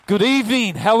Good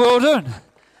evening. How we all doing?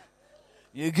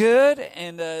 You good?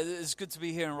 And it's good to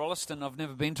be here in Rolleston. I've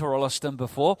never been to Rolleston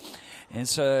before, and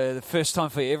so the first time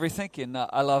for everything. And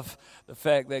I love the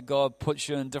fact that God puts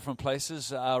you in different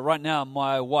places. Right now,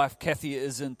 my wife Kathy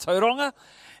is in Tauranga,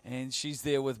 and she's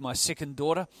there with my second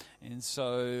daughter. And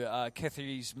so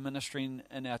Kathy's ministering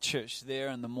in our church there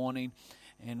in the morning,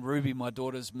 and Ruby, my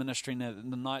daughter's ministering at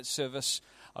the night service.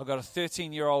 I've got a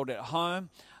 13-year-old at home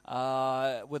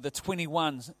with a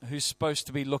 21 who's supposed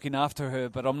to be looking after her,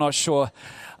 but I'm not sure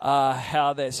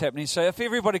how that's happening. So if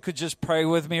everybody could just pray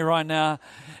with me right now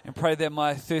and pray that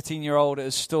my 13-year-old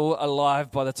is still alive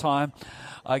by the time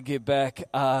I get back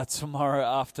tomorrow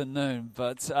afternoon.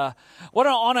 But what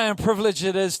an honor and privilege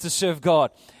it is to serve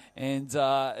God. And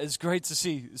it's great to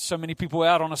see so many people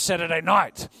out on a Saturday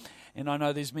night. And I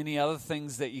know there's many other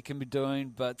things that you can be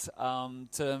doing, but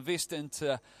to invest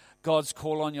into God's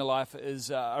call on your life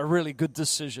is a really good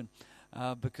decision.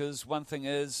 Because one thing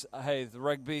is, hey, the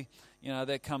rugby,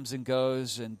 that comes and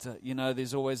goes, and,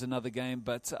 there's always another game.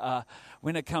 But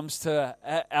when it comes to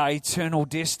our eternal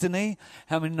destiny,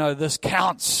 how many know this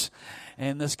counts?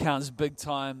 And this counts big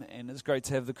time, and it's great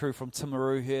to have the crew from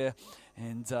Timaru here,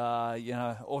 and,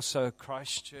 also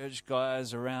Christchurch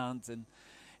guys around, and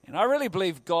I really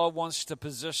believe God wants to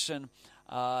position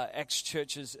Acts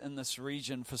churches in this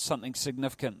region for something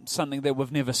significant, something that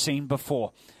we've never seen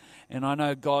before. And I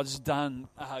know God's done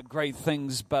great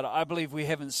things, but I believe we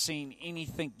haven't seen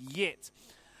anything yet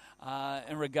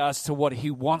in regards to what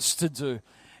He wants to do.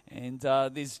 And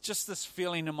there's just this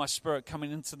feeling in my spirit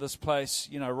coming into this place.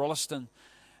 Rolleston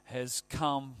has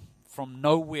come from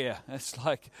nowhere. It's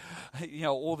like,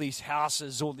 all these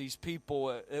houses, all these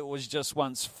people, it was just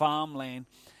once farmland.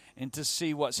 And to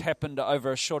see what's happened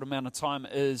over a short amount of time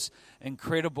is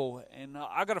incredible. And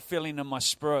I got a feeling in my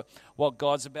spirit what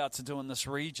God's about to do in this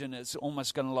region. It's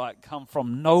almost going to come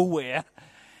from nowhere.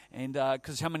 And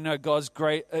because how many know God's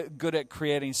good at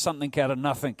creating something out of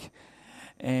nothing?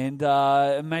 And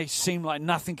it may seem like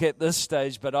nothing at this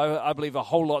stage, but I believe a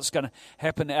whole lot's going to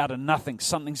happen out of nothing.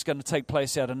 Something's going to take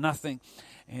place out of nothing.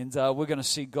 And we're going to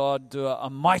see God do a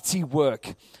mighty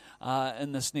work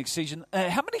in this next season.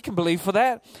 How many can believe for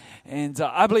that? And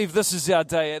I believe this is our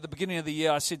day. At the beginning of the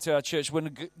year, I said to our church, we're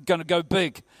going to go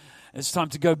big. It's time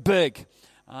to go big.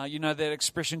 That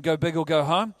expression, go big or go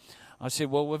home? I said,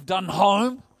 well, we've done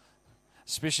home,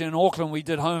 especially in Auckland. We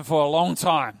did home for a long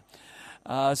time.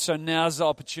 So now's the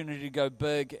opportunity to go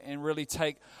big and really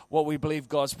take what we believe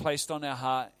God's placed on our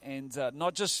heart and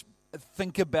not just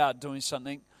think about doing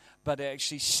something, but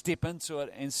actually step into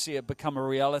it and see it become a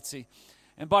reality.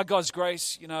 And by God's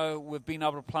grace, we've been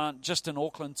able to plant just in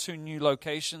Auckland 2 new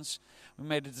locations. We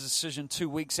made a decision 2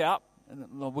 weeks out.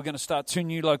 We're going to start 2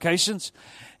 new locations.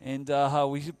 And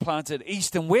we planted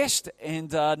east and west.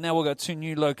 And now we've got 2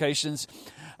 new locations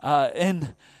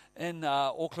in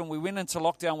Auckland. We went into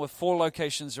lockdown with 4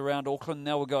 locations around Auckland.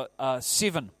 Now we've got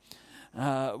 7.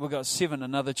 We've got 7.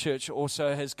 Another church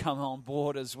also has come on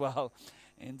board as well.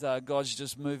 And God's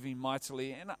just moving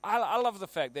mightily. And I love the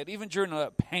fact that even during a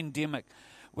pandemic,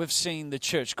 we've seen the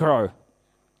church grow.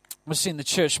 We've seen the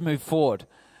church move forward.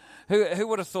 Who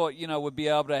would have thought, we'd be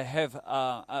able to have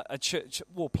a church,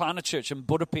 plant a church in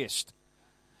Budapest.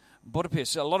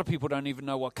 Budapest, a lot of people don't even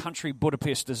know what country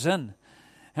Budapest is in.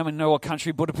 How many know what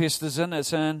country Budapest is in?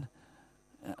 It's in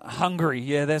Hungary.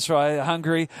 Yeah, that's right,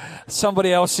 Hungary.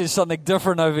 Somebody else says something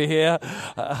different over here.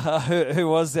 Who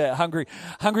was that? Hungary.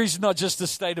 Hungary's not just a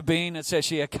state of being, it's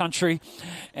actually a country.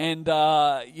 And,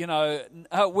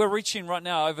 we're reaching right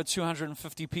now over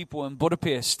 250 people in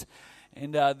Budapest.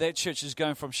 And that church is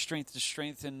going from strength to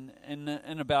strength.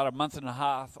 In about a month and a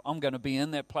half, I'm going to be in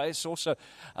that place. Also,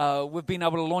 we've been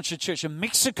able to launch a church in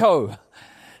Mexico.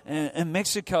 In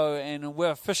Mexico, and we're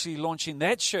officially launching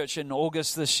that church in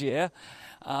August this year.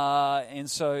 And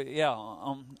so,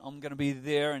 I'm going to be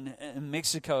there in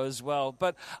Mexico as well.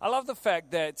 But I love the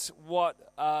fact that what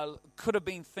could have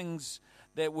been things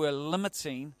that were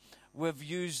limiting, we've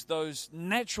used those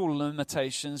natural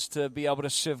limitations to be able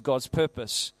to serve God's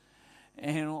purpose.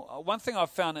 And one thing I've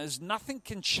found is nothing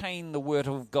can chain the word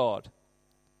of God.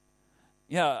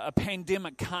 A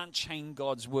pandemic can't chain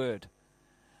God's word.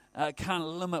 Can't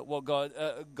limit what God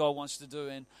wants to do.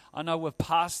 And I know we've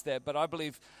passed that, but I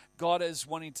believe God is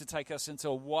wanting to take us into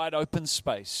a wide open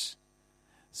space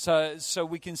so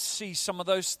we can see some of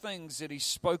those things that He's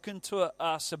spoken to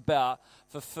us about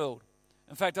fulfilled.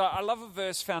 In fact, I love a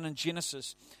verse found in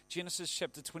Genesis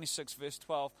chapter 26, verse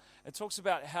 12. It talks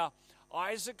about how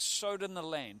Isaac sowed in the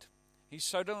land. He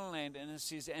sowed in the land, and it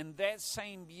says, and that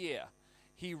same year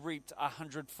he reaped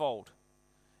 100-fold.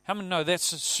 How many know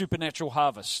that's a supernatural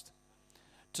harvest?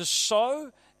 To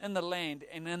sow in the land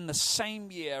and in the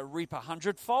same year reap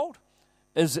 100-fold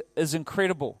is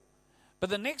incredible. But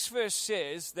the next verse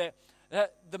says that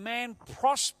the man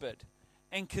prospered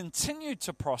and continued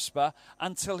to prosper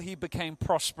until he became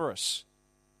prosperous.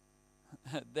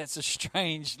 That's a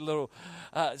strange little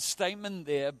statement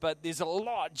there, but there's a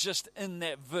lot just in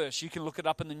that verse. You can look it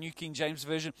up in the New King James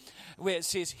Version, where it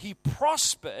says he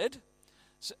prospered,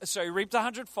 so he reaped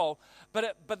 100-fold,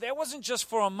 but that wasn't just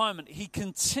for a moment. He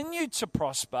continued to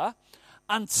prosper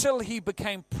until he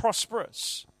became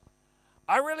prosperous.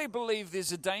 I really believe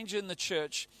there's a danger in the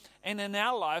church and in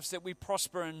our lives that we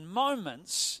prosper in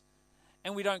moments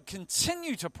and we don't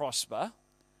continue to prosper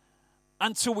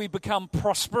until we become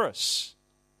prosperous.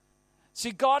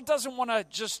 See, God doesn't want to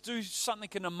just do something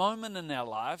in a moment in our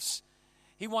lives.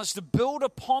 He wants to build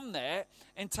upon that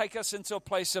and take us into a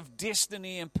place of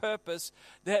destiny and purpose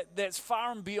that's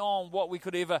far and beyond what we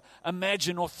could ever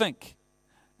imagine or think.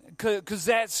 Because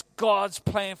that's God's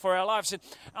plan for our lives. And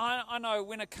I know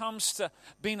when it comes to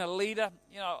being a leader,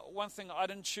 one thing I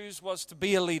didn't choose was to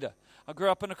be a leader. I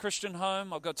grew up in a Christian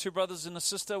home. I've got 2 brothers and a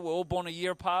sister. We're all born a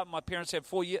year apart. My parents had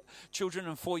 4 children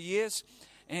in 4 years.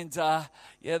 And,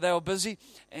 they were busy.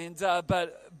 And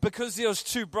but because there was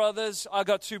 2 brothers, I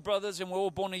got 2 brothers, and we're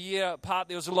all born a year apart,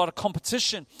 there was a lot of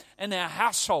competition in our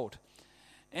household.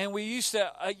 And we used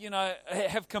to,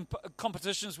 have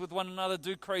competitions with one another,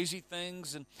 do crazy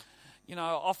things. And,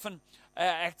 often our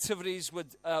activities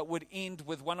would end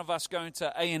with one of us going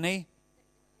to A&E.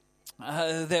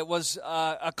 That was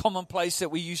a common place that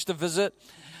we used to visit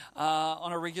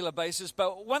on a regular basis.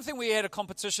 But one thing we had a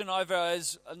competition over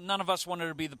is none of us wanted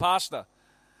to be the pastor.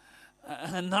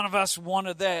 And none of us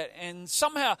wanted that. And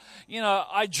somehow,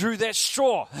 I drew that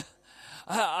straw.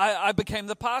 I became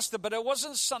the pastor, but it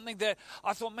wasn't something that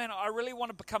I thought, man, I really want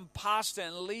to become pastor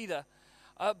and leader.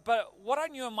 But what I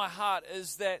knew in my heart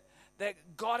is that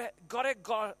God had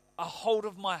got a hold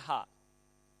of my heart.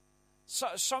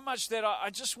 So much that I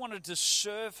just wanted to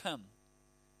serve him.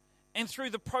 And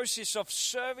through the process of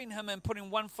serving him and putting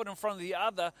one foot in front of the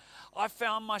other, I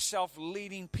found myself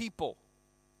leading people.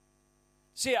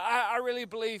 See, I really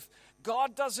believe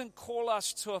God doesn't call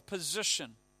us to a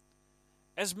position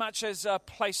as much as a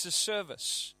place of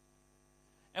service.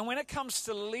 And when it comes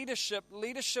to leadership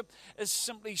is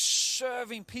simply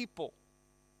serving people.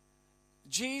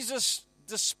 Jesus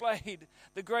displayed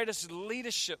the greatest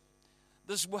leadership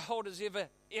this world has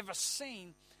ever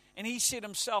seen. And he said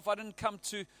himself, I didn't come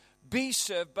to be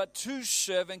served, but to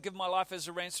serve and give my life as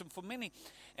a ransom for many.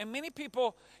 And many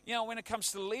people, when it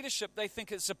comes to leadership, they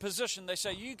think it's a position. They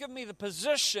say, you give me the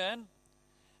position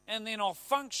and then I'll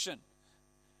function.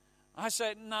 I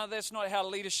say, no, that's not how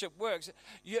leadership works.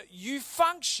 You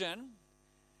function,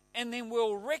 and then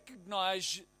we'll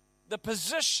recognize the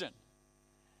position.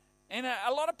 And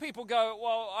a lot of people go,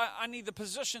 well, I need the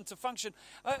position to function.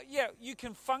 You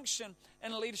can function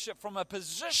in leadership from a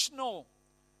positional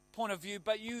point of view,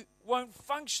 but you won't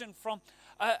function from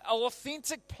an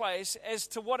authentic place as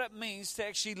to what it means to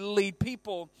actually lead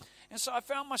people. And so I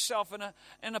found myself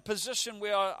in a position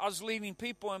where I was leading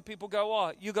people, and people go,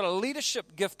 oh, you got a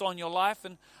leadership gift on your life.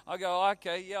 And I go,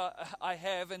 okay, yeah, I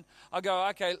have. And I go,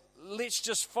 okay, let's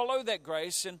just follow that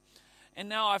grace. And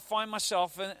now I find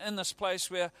myself in this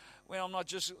place where I'm not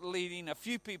just leading a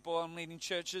few people, I'm leading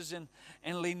churches and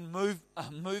leading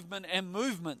movement and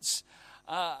movements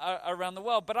around the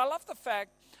world. But I love the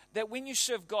fact that when you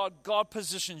serve God, God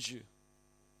positions you.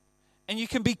 And you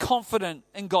can be confident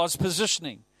in God's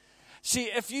positioning. See,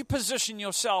 if you position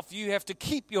yourself, you have to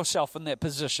keep yourself in that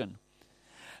position.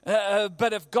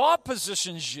 But if God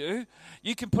positions you,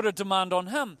 you can put a demand on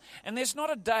him. And there's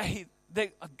not a day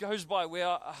that goes by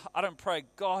where I don't pray,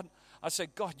 God, I say,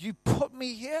 God, you put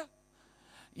me here,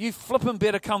 you flipping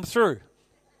better come through.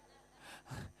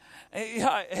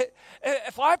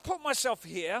 If I put myself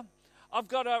here, I've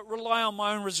got to rely on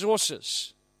my own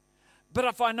resources. But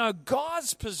if I know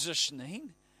God's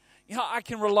positioning, I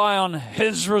can rely on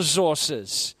his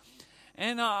resources.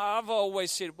 And I've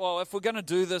always said, well, if we're going to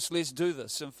do this, let's do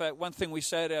this. In fact, one thing we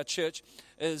say at our church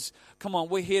is, come on,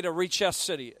 we're here to reach our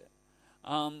city.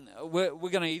 We're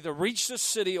going to either reach the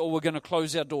city or we're going to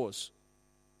close our doors.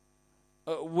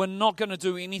 We're not going to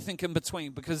do anything in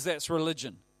between, because that's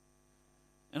religion.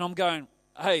 And I'm going,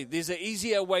 hey, there's an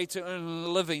easier way to earn a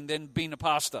living than being a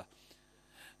pastor.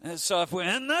 And so if we're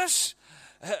in this,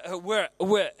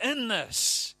 we're in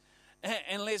this.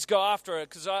 And let's go after it,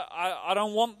 because I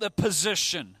don't want the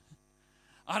position.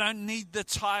 I don't need the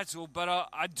title, but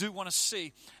I do want to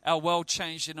see our world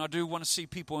changed, and I do want to see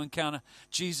people encounter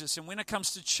Jesus. And when it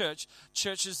comes to church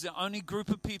is the only group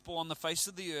of people on the face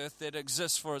of the earth that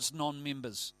exists for its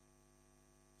non-members.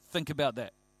 Think about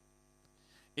that.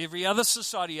 Every other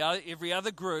society, every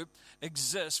other group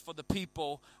exists for the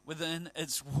people within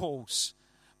its walls.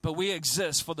 But we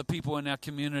exist for the people in our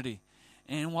community.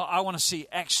 And I want to see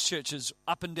Acts churches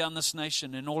up and down this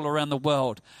nation and all around the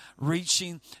world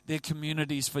reaching their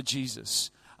communities for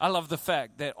Jesus. I love the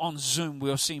fact that on Zoom we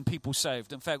are seeing people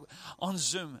saved. In fact, on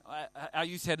Zoom, our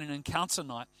youth had an encounter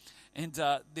night. And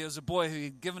there was a boy who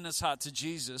had given his heart to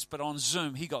Jesus, but on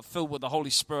Zoom he got filled with the Holy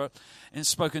Spirit and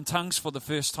spoke in tongues for the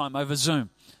first time over Zoom.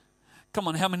 Come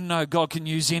on, how many know God can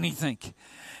use anything?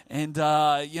 And,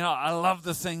 I love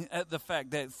the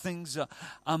fact that things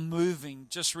are moving.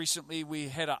 Just recently we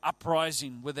had an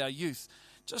uprising with our youth.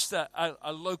 Just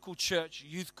a local church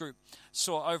youth group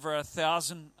saw over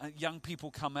 1,000 young people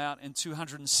come out and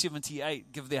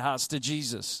 278 give their hearts to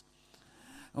Jesus.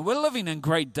 And we're living in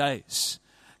great days.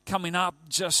 Coming up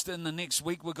just in the next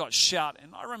week, we've got Shout.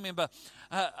 And I remember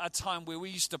a time where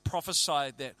we used to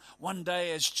prophesy that one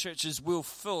day as churches will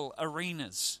fill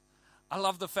arenas. I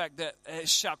love the fact that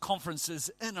Shout Conference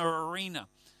is in an arena.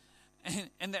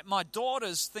 And that my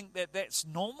daughters think that that's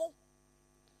normal.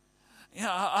 You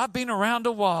know, I've been around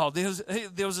a while. There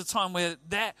was a time where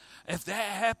if that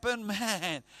happened,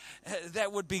 man,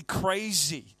 that would be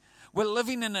crazy. We're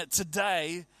living in it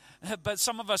today. But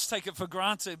some of us take it for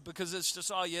granted because it's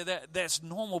just, that's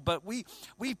normal. But we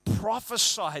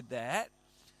prophesied that,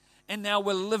 and now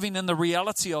we're living in the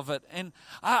reality of it. And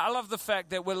I love the fact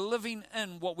that we're living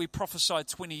in what we prophesied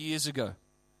 20 years ago.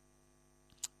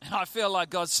 And I feel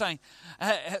like God's saying,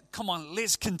 come on,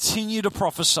 let's continue to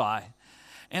prophesy.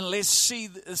 And let's see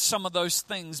some of those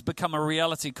things become a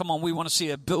reality. Come on, we want to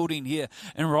see a building here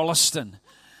in Rolleston.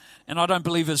 And I don't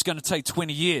believe it's going to take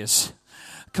 20 years.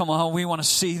 Come on, we want to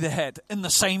see that in the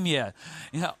same year.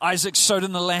 You know, Isaac sowed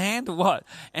in the land, what?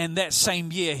 And that same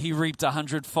year he reaped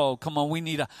 100-fold. Come on, we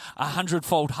need a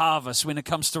 100-fold harvest when it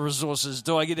comes to resources.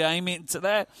 Do I get an amen to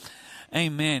that?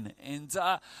 Amen. And,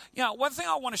 one thing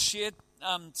I want to share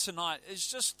tonight is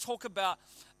just talk about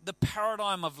the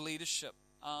paradigm of leadership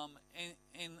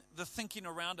and the thinking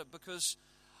around it, because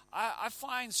I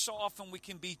find so often we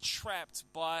can be trapped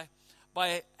by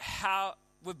how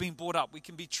we've been brought up. We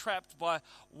can be trapped by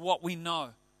what we know.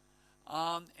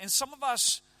 And some of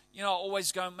us,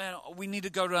 always go, man, we need to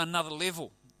go to another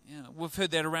level. We've heard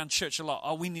that around church a lot.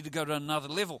 Oh, we need to go to another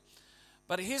level.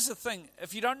 But here's the thing.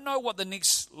 If you don't know what the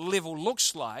next level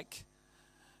looks like,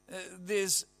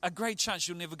 there's a great chance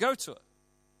you'll never go to it.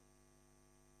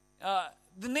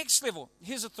 The next level,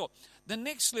 here's a thought. The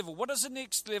next level, what does the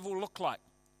next level look like?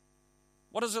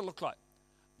 What does it look like?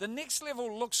 The next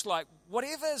level looks like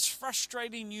whatever is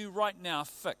frustrating you right now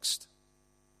fixed.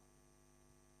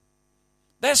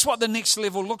 That's what the next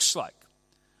level looks like.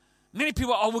 Many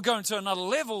people, we're going to another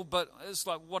level, but it's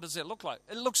like, what does that look like?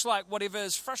 It looks like whatever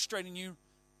is frustrating you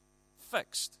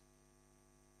fixed.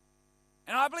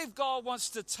 And I believe God wants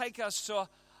to take us to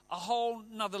a whole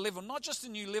nother level, not just a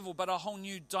new level, but a whole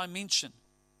new dimension.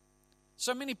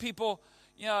 So many people,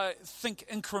 think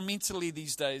incrementally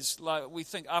these days. Like we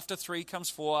think after 3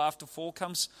 comes 4, after 4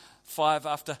 comes 5,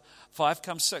 after 5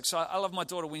 comes 6. I love my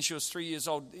daughter when she was 3 years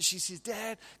old. She says,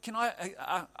 Dad, can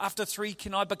I, after 3,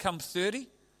 can I become 30?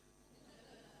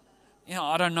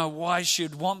 I don't know why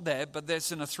she'd want that, but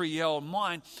that's in a 3-year-old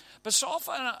mind. But so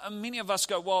often many of us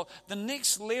go, well, the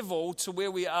next level to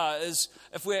where we are is,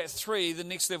 if we're at 3, the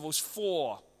next level is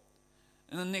 4.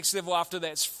 And the next level after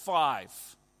that's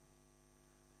 5.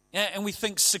 And we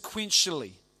think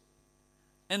sequentially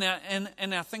in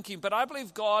our thinking. But I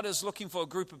believe God is looking for a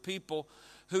group of people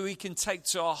who He can take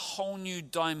to a whole new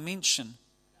dimension.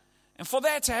 And for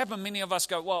that to happen, many of us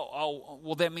go,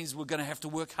 well, that means we're going to have to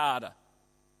work harder.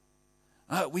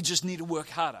 We just need to work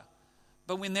harder.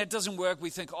 But when that doesn't work, we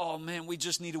think, oh man, we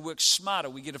just need to work smarter.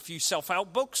 We get a few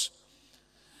self-help books,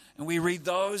 and we read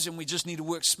those, and we just need to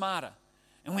work smarter.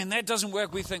 And when that doesn't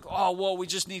work, we think, we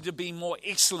just need to be more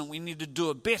excellent. We need to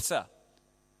do it better.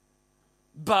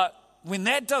 But when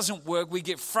that doesn't work, we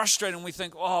get frustrated and we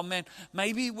think, oh man,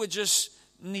 maybe we just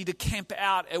need to camp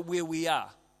out at where we are.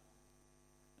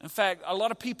 In fact, a lot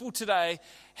of people today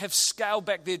have scaled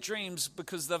back their dreams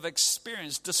because they've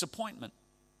experienced disappointment.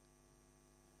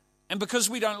 And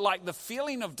because we don't like the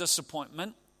feeling of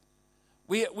disappointment,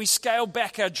 we scale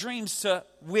back our dreams to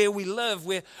where we live,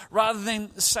 where rather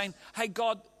than saying, hey,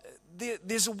 God,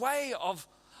 there's a way of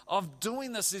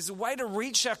doing this. There's a way to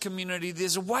reach our community.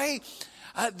 There's a way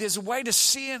to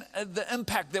see the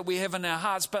impact that we have in our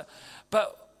hearts, but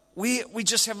we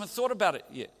just haven't thought about it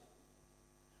yet.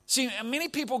 See, many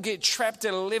people get trapped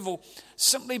at a level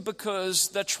simply because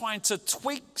they're trying to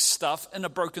tweak stuff in a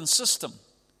broken system.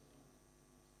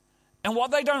 And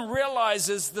what they don't realize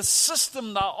is the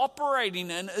system they're operating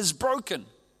in is broken.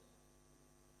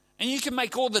 And you can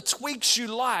make all the tweaks you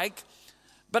like,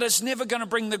 but it's never going to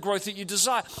bring the growth that you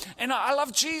desire. And I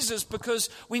love Jesus because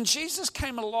when Jesus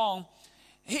came along,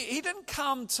 he didn't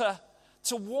come to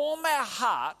warm our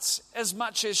hearts as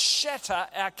much as shatter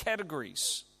our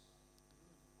categories.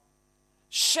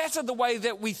 Shatter the way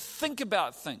that we think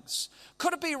about things.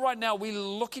 Could it be right now we're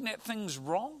looking at things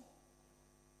wrong?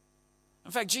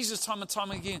 In fact, Jesus time and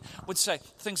time again would say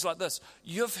things like this.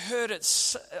 You've heard it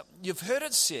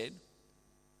said,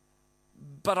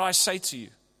 but I say to you.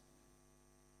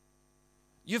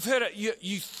 You've heard it,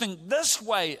 you think this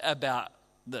way about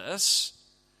this,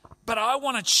 but I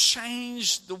want to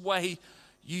change the way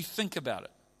you think about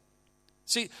it.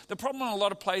 See, the problem in a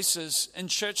lot of places, in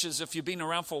churches, if you've been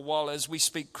around for a while, is we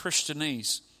speak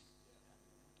Christianese.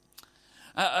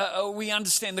 We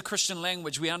understand the Christian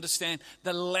language. We understand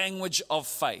the language of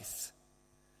faith.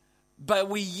 But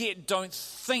we yet don't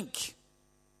think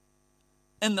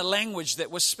in the language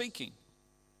that we're speaking.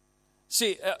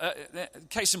 See,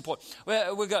 case in point,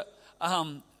 we've got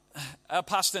a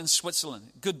pastor in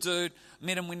Switzerland, good dude,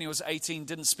 met him when he was 18,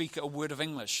 didn't speak a word of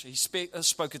English. He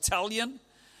spoke Italian,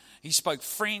 he spoke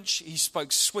French, he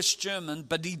spoke Swiss German,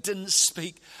 but he didn't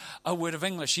speak a word of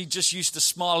English. He just used to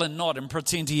smile and nod and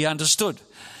pretend he understood,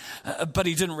 but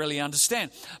he didn't really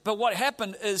understand. But what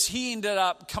happened is he ended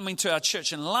up coming to our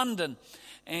church in London,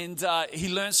 and he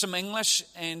learned some English,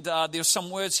 and there were some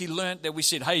words he learned that we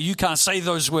said, hey, you can't say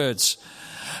those words.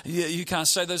 You can't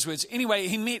say those words. Anyway,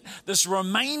 he met this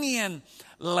Romanian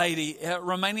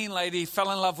lady,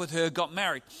 fell in love with her, got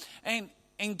married.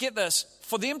 And get this,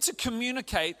 for them to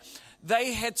communicate,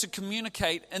 they had to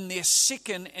communicate in their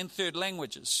second and third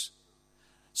languages.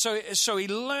 So he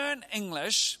learned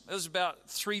English. It was about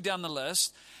 3 down the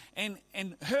list. And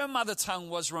her mother tongue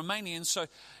was Romanian, so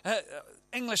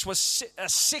English was a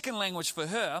second language for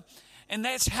her. And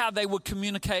that's how they would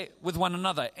communicate with one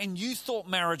another. And you thought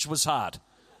marriage was hard.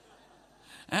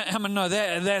 How many know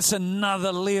that's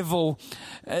another level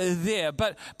there?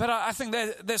 But I think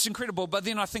that's incredible. But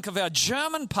then I think of our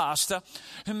German pastor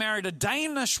who married a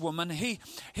Danish woman. He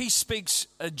speaks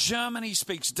German, he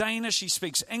speaks Danish, he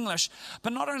speaks English.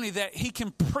 But not only that, he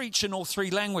can preach in all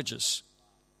 3 languages,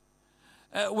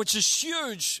 which is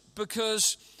huge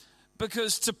because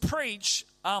to preach,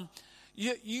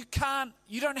 you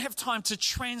don't have time to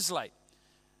translate.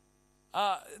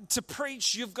 To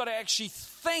preach, you've got to actually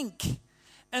think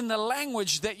in the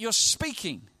language that you're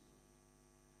speaking.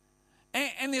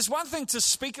 And there's one thing to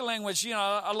speak a language. You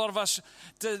know, a lot of us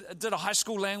did a high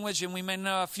school language and we may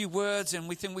know a few words and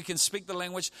we think we can speak the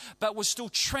language, but we're still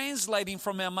translating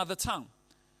from our mother tongue.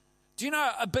 Do you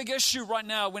know a big issue right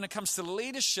now when it comes to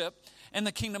leadership in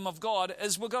the kingdom of God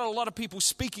is we've got a lot of people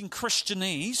speaking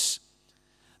Christianese.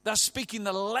 They're speaking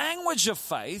the language of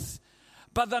faith,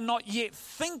 but they're not yet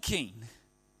thinking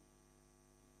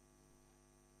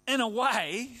in a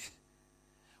way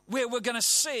where we're going to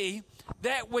see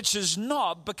that which is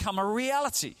not become a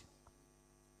reality.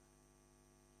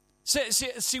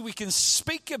 See, we can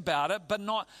speak about it, but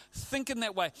not think in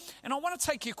that way. And I want to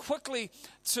take you quickly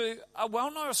to a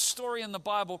well-known story in the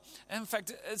Bible. In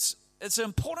fact, it's an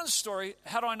important story.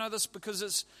 How do I know this? Because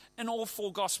it's in all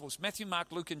 4 Gospels, Matthew,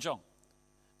 Mark, Luke, and John.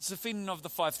 It's the feeding of the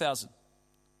 5,000.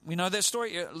 We know that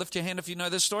story. Lift your hand if you know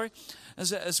this story.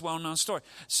 It's a well-known story.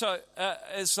 So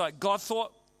it's like God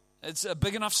thought it's a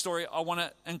big enough story. I want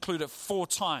to include it 4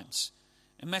 times.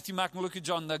 And Matthew, Mark, and Luke, and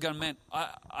John, they're going, man,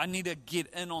 I need to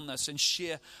get in on this and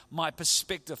share my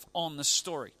perspective on the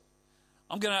story.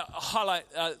 I'm going to highlight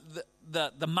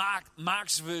the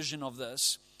Mark's version of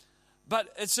this. But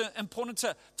it's important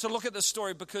to look at the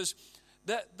story because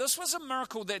this was a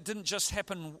miracle that didn't just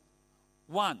happen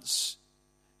once.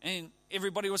 And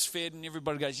everybody was fed and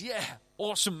everybody goes, yeah,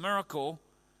 awesome miracle.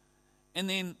 And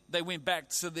then they went back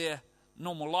to their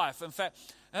normal life. In fact,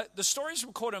 the story is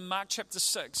recorded in Mark chapter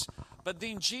 6, but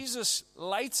then Jesus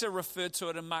later referred to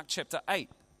it in Mark chapter 8.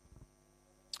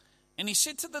 And he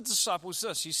said to the disciples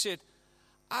this, he said,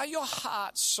 are your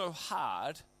hearts so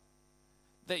hard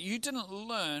that you didn't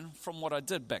learn from what I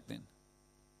did back then?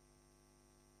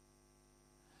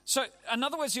 So, in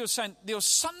other words, he was saying, there was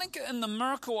something in the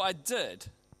miracle I did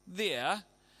there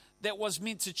that was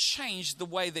meant to change the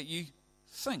way that you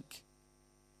think.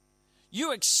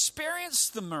 You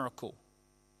experienced the miracle.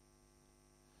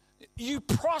 You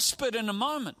prospered in a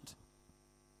moment.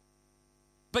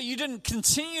 But you didn't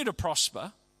continue to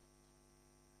prosper.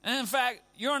 And in fact,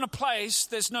 you're in a place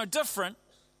that's no different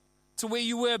to where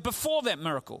you were before that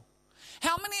miracle.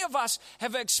 How many of us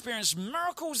have experienced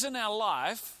miracles in our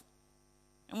life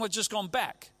and we've just gone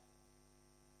back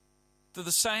to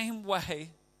the same way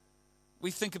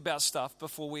we think about stuff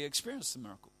before we experience the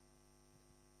miracle?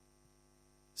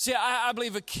 See, I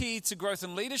believe a key to growth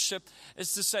and leadership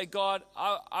is to say, God,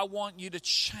 I want you to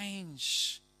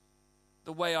change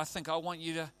the way I think. I want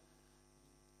you to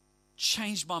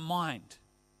change my mind.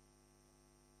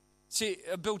 See,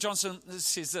 Bill Johnson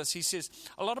says this. He says,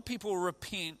 a lot of people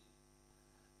repent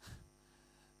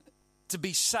to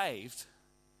be saved,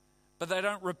 but they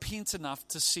don't repent enough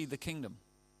to see the kingdom.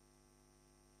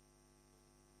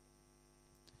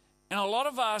 And a lot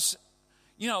of us,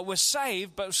 we're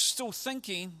saved, but we're still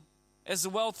thinking as the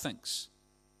world thinks.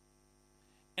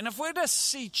 And if we're to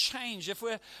see change, if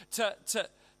we're to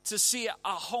see a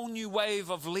whole new wave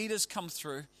of leaders come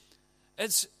through,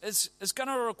 it's going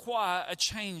to require a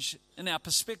change in our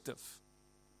perspective.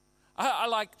 I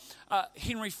like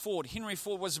Henry Ford. Henry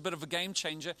Ford was a bit of a game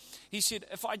changer. He said,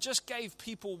 if I just gave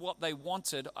people what they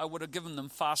wanted, I would have given them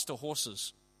faster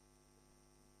horses.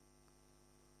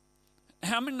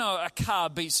 How many know a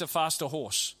car beats a faster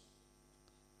horse?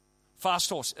 Fast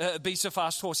horse. Beats a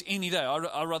fast horse any day.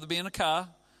 I'd rather be in a car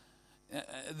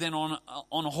than on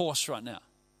a horse right now.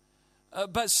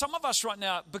 But some of us right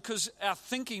now, because our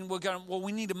thinking, we're going, well,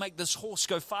 we need to make this horse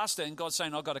go faster. And God's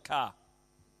saying, I've got a car.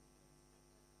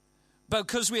 But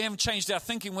because we haven't changed our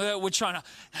thinking, we're trying to,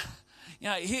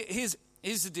 here's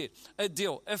the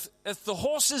deal. If the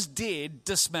horse is dead,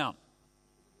 dismount.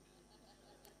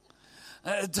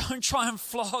 Don't try and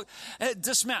flog,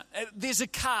 dismount. There's a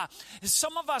car.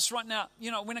 Some of us right now,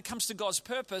 when it comes to God's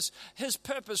purpose, His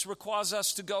purpose requires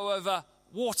us to go over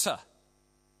water.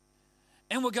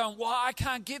 And we're going, well, I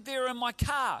can't get there in my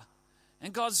car.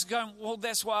 And God's going, well,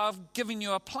 that's why I've given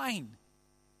you a plane.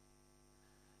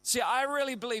 See, I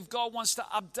really believe God wants to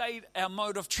update our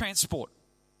mode of transport.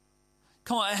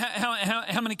 Come on,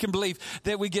 how many can believe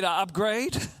that we get an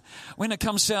upgrade when it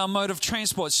comes to our mode of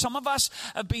transport? Some of us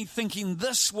have been thinking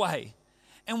this way,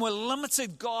 and we're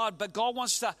limited God, but God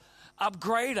wants to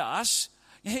upgrade us.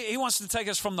 He wants to take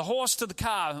us from the horse to the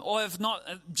car, or if not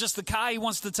just the car, He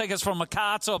wants to take us from a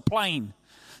car to a plane.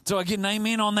 Do I get an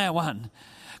amen on that one?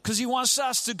 Because He wants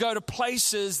us to go to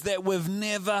places that we've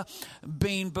never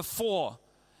been before.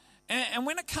 And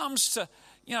when it comes to,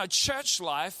 church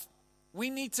life, we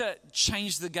need to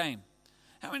change the game.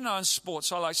 How many know in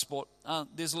sports? I like sport.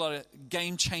 There's a lot of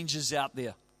game changers out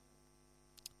there.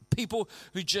 People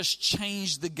who just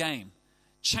change the game,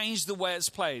 change the way it's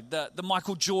played. The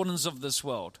Michael Jordans of this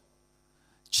world.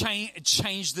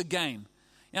 Change the game.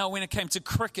 When it came to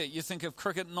cricket, you think of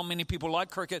cricket, not many people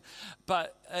like cricket,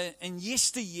 but in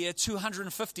yesteryear,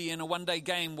 250 in a one-day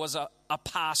game was a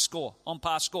par score.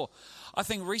 I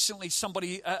think recently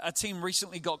a team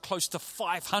recently got close to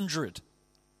 500.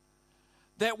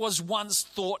 That was once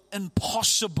thought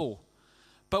impossible.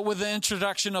 But with the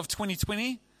introduction of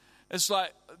 2020, it's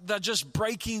like they're just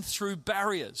breaking through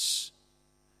barriers.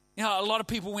 A lot of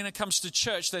people, when it comes to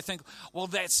church, they think, well,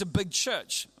 that's a big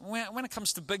church. When it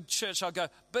comes to big church, I go,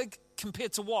 big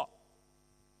compared to what?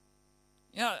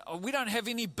 We don't have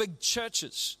any big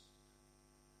churches.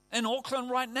 In Auckland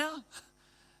right now,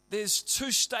 there's 2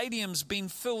 stadiums being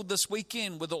filled this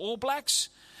weekend with the All Blacks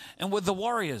and with the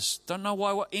Warriors. Don't know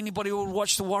why anybody would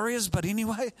watch the Warriors, but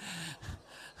anyway.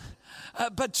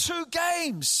 But 2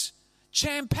 games,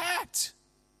 jam-packed.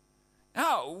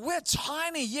 Oh, we're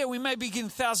tiny. Yeah, we may be getting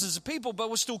thousands of people, but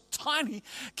we're still tiny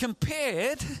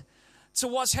compared to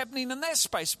what's happening in that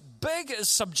space. Big is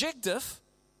subjective.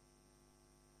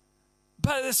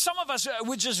 But some of us,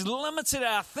 we just limited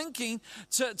our thinking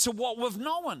to what we've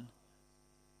known.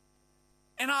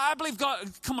 And I believe God,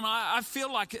 I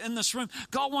feel like in this room,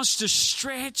 God wants to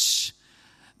stretch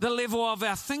the level of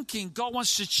our thinking. God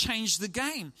wants to change the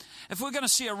game. If we're going to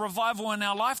see a revival in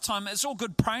our lifetime, it's all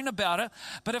good praying about it.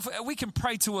 But if we can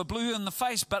pray to a blue in the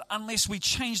face, but unless we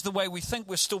change the way we think,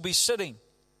 we'll still be sitting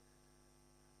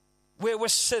where we're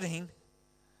sitting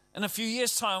in a few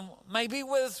years' time, maybe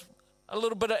with a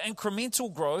little bit of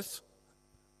incremental growth,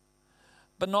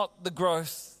 but not the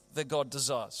growth that God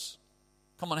desires.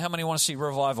 Come on, how many want to see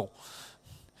revival?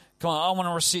 Come on, I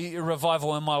want to see a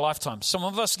revival in my lifetime. Some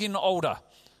of us are getting older.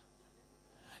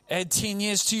 Add 10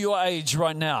 years to your age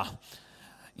right now.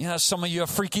 Some of you are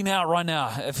freaking out right now.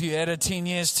 If you added 10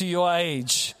 years to your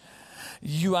age,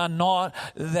 you are not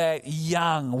that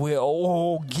young. We're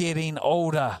all getting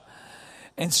older.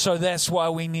 And so that's why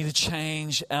we need to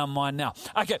change our mind now.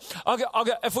 Okay.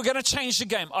 If we're going to change the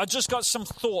game, I just got some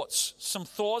thoughts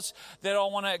that I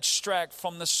want to extract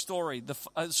from the story,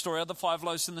 the story of the 5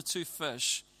 loaves and the 2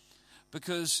 fish.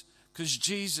 Because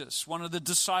Jesus, one of the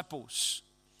disciples,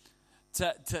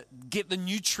 to get the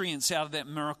nutrients out of that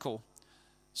miracle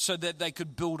so that they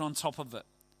could build on top of it.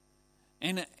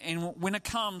 And when it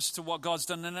comes to what God's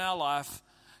done in our life,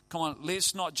 come on,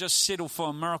 let's not just settle for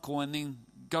a miracle and then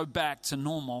go back to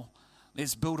normal.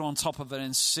 Let's build on top of it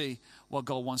and see what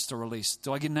God wants to release.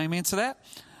 Do I get an amen to that?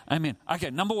 Amen.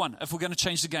 Okay, number one, if we're going to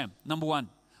change the game, number one,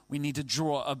 we need to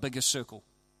draw a bigger circle.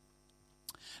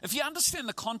 If you understand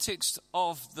the context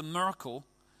of the miracle,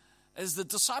 as the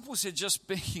disciples had just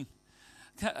been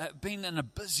in a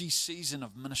busy season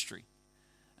of ministry.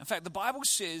 In fact, the Bible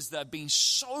says they've been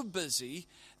so busy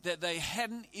that they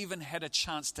hadn't even had a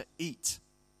chance to eat.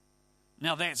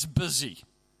 Now that's busy,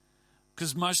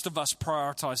 because most of us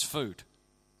prioritize food.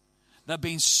 They've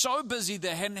been so busy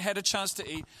they hadn't had a chance to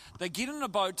eat. They get in a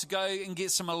boat to go and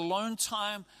get some alone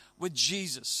time with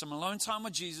Jesus.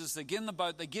 They get in the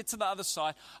boat, they get to the other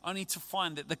side, only to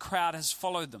find that the crowd has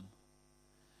followed them.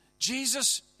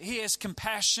 Jesus, he has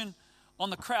compassion on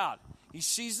the crowd. He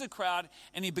sees the crowd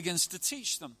and he begins to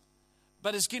teach them.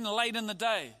 But it's getting late in the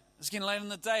day.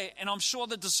 And I'm sure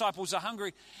the disciples are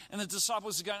hungry. And the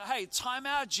disciples are going, hey, time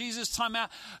out, Jesus, time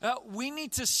out. We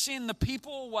need to send the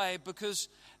people away because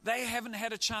they haven't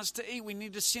had a chance to eat. We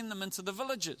need to send them into the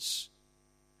villages.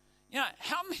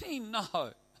 How many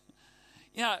know?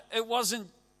 It wasn't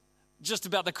just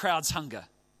about the crowd's hunger.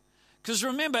 Because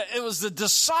remember, it was the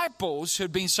disciples who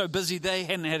had been so busy they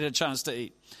hadn't had a chance to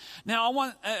eat.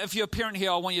 Now, if you're a parent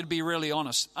here, I want you to be really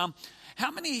honest.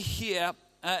 How many here,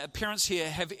 parents here,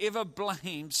 have ever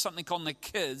blamed something on the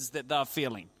kids that they're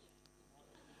feeling?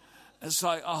 It's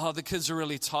like, oh, the kids are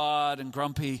really tired and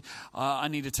grumpy. I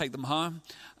need to take them home.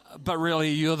 But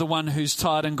really, you're the one who's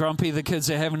tired and grumpy. The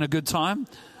kids are having a good time.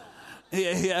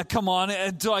 Yeah, come on.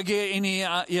 Do I get any?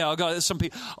 I got some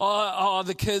people. Oh,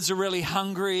 the kids are really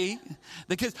hungry.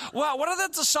 The kids. Well, what are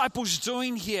the disciples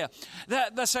doing here?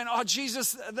 They're saying, oh,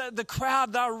 Jesus, the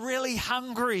crowd, they're really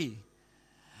hungry.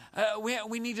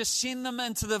 We need to send them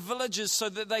into the villages so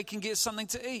that they can get something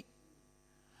to eat.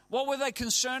 What were they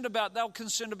concerned about? They were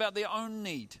concerned about their own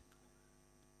need.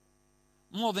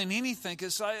 More than anything,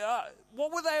 it's like,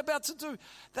 what were they about to do?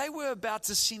 They were about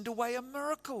to send away a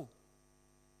miracle.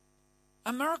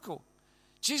 A miracle.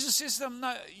 Jesus says to them,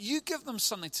 no, you give them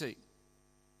something to eat.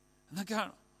 And they're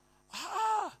going,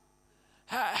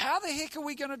 how the heck are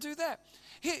we going to do that?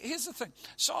 Here's the thing.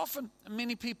 So often,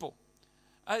 many people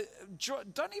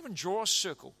don't even draw a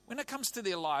circle. When it comes to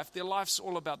their life's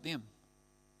all about them.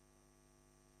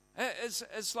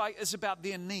 It's about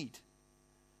their need.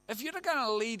 If you're not going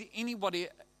to lead anybody,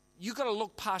 you've got to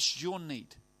look past your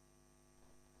need.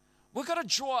 We've got to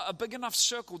draw a big enough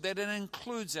circle that it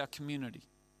includes our community.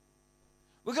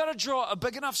 We've got to draw a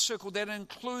big enough circle that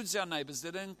includes our neighbors,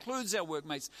 that includes our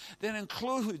workmates, that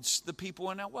includes the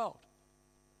people in our world.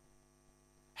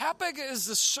 How big is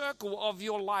the circle of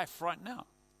your life right now?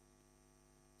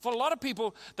 For a lot of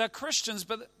people, they're Christians,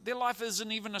 but their life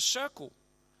isn't even a circle.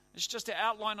 It's just an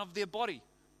outline of their body.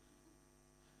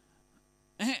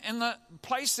 And the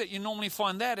place that you normally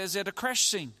find that is at a crash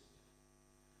scene,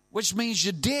 which means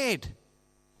you're dead.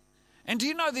 And do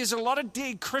you know there's a lot of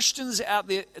dead Christians out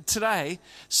there today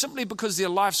simply because their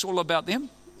life's all about them?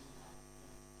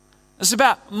 It's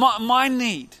about my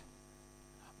need.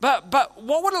 But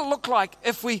what would it look like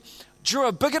if we drew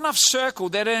a big enough circle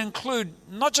that it include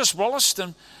not just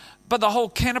Rolleston, but the whole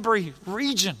Canterbury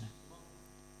region?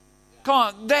 Come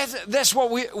on, that's where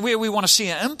we want to see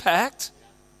an impact.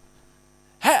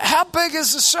 How big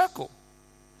is the circle?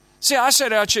 See, I say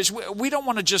to our church, we don't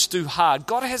want to just do hard.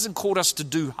 God hasn't called us to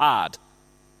do hard.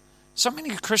 So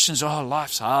many Christians,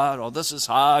 life's hard, this is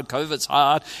hard, COVID's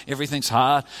hard, everything's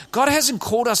hard. God hasn't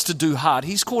called us to do hard.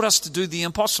 He's called us to do the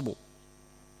impossible.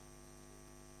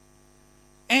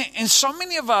 And so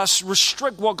many of us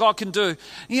restrict what God can do,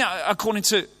 according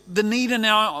to the need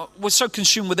we're so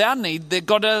consumed with our need that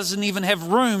God doesn't even have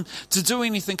room to do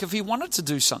anything if He wanted to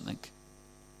do something.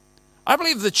 I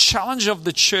believe the challenge of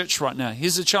the church right now,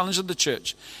 here's the challenge of the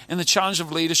church, and the challenge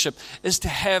of leadership is to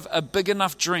have a big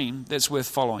enough dream that's worth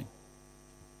following.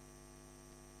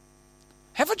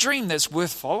 Have a dream that's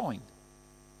worth following.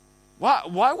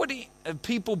 Why would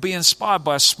people be inspired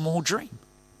by a small dream?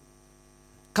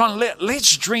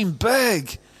 Let's dream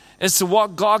big as to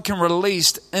what God can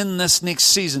release in this next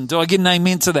season. Do I get an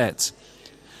amen to that?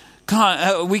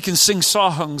 We can sing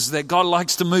songs that God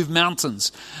likes to move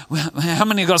mountains. How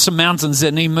many got some mountains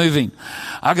that need moving?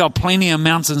 I got plenty of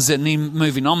mountains that need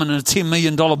moving. I'm in a $10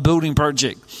 million building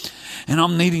project, and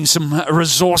I'm needing some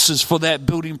resources for that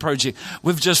building project.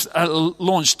 We've just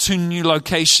launched 2 new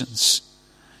locations.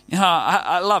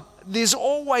 I love, there's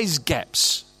always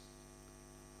gaps.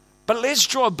 But let's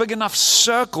draw a big enough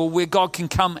circle where God can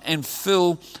come and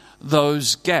fill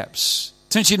those gaps.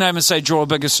 Turn to your neighbor and say, draw a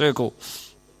bigger circle.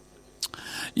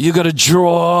 You got to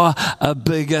draw a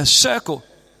bigger circle,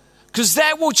 because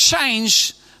that will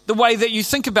change the the way that you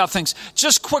think about things.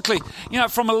 Just quickly,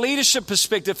 from a leadership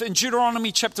perspective, in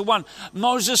Deuteronomy chapter 1,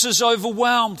 Moses is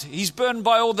overwhelmed. He's burdened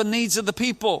by all the needs of the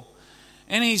people.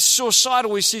 And he's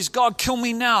suicidal. He says, God, kill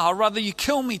me now. I'd rather you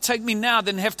kill me, take me now,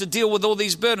 than have to deal with all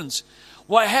these burdens.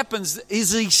 What happens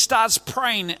is he starts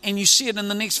praying, and you see it in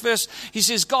the next verse. He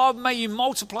says, God, may you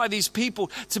multiply these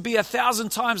people to be 1,000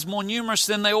 times more numerous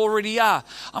than they already are.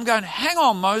 I'm going, hang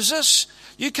on, Moses.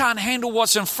 You can't handle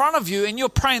what's in front of you, and you're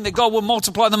praying that God will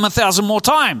multiply them 1,000 more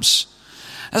times.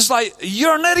 It's like,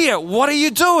 you're an idiot. What are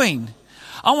you doing?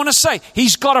 I want to say,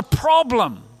 he's got a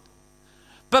problem.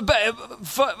 But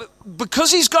because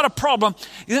he's got a problem,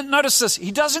 notice this,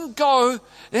 he doesn't go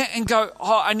and go,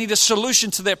 oh, I need a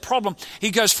solution to that problem.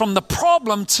 He goes from the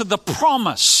problem to the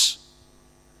promise.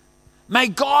 May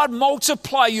God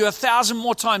multiply you 1,000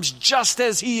 more times just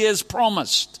as he has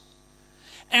promised.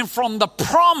 And from the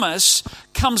promise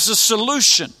comes the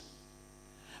solution.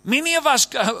 Many of us,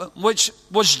 which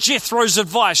was Jethro's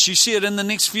advice, you see it in the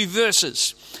next few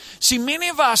verses. See, many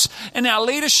of us in our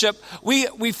leadership,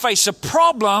 we face a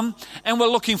problem and we're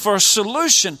looking for a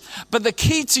solution. But the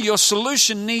key to your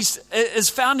solution is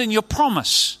found in your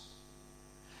promise.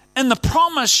 In the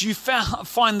promise, you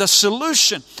find the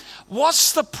solution.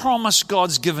 What's the promise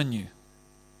God's given you?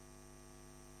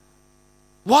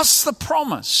 What's the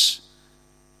promise?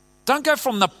 Don't go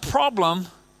from the problem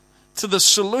to the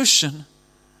solution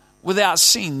without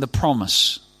seeing the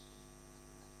promise.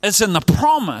 It's in the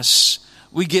promise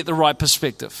we get the right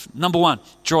perspective. Number one,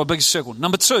 draw a bigger circle.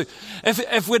 Number two,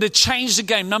 if we're to change the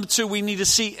game, we need to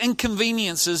see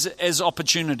inconveniences as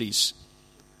opportunities.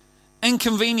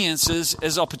 Inconveniences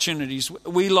as opportunities.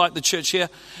 We, like the church here,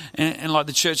 and like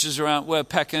the churches around, we're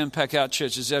pack in, pack out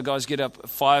churches. Our guys get up at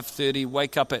 5:30,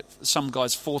 wake up at some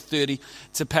guys 4:30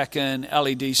 to pack in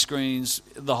LED screens,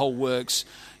 the whole works.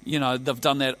 They've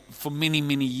done that for many,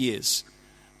 many years.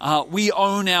 We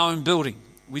own our own building.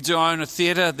 We do own a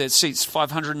theatre that seats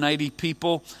 580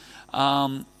 people.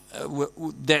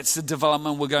 That's the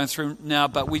development we're going through now,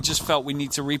 but we just felt we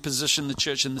need to reposition the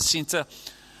church in the centre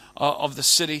of the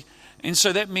city. And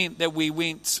so that meant that we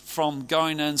went from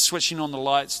going in, switching on the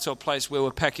lights, to a place where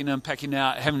we're packing in, packing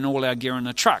out, having all our gear in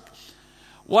a truck.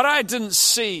 What I didn't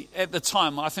see at the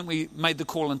time, I think we made the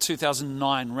call in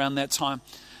 2009, around that time,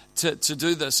 to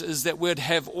do this, is that we'd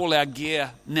have all our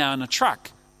gear now in a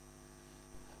truck.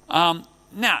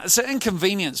 Now, it's an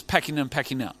inconvenience packing in,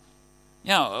 packing out.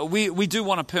 We do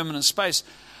want a permanent space.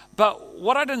 But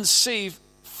what I didn't see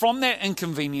from that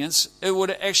inconvenience, it would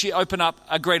actually open up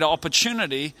a greater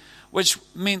opportunity, which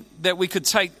meant that we could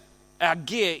take our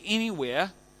gear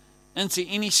anywhere, into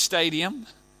any stadium,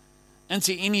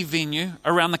 into any venue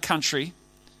around the country,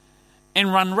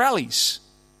 and run rallies.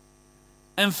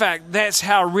 In fact, that's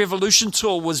how Revolution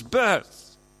Tour was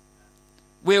birthed,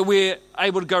 where we're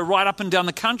able to go right up and down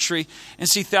the country and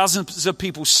see thousands of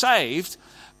people saved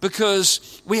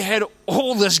because we had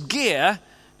all this gear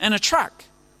in a truck.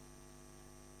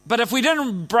 But if we didn't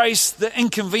embrace the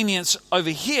inconvenience over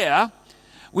here,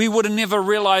 we would have never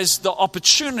realized the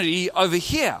opportunity over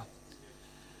here.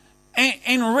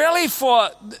 And really,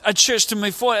 for a church to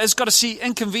move forward, it's got to see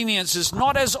inconveniences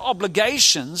not as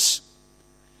obligations,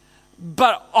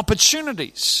 but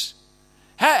opportunities.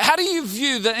 How do you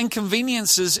view the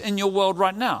inconveniences in your world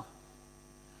right now?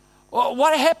 Well,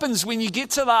 what happens when you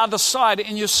get to the other side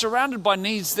and you're surrounded by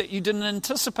needs that you didn't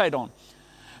anticipate on?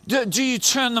 Do you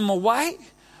turn them away,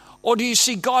 or do you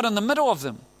see God in the middle of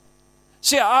them?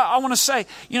 See, I want to say,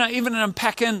 even in a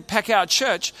pack in, pack out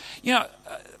church,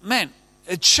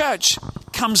 a church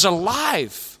comes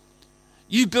alive.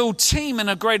 You build team in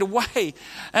a greater way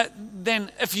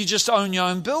than if you just own your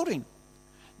own building.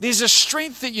 There's a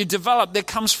strength that you develop that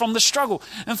comes from the struggle.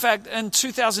 In fact, in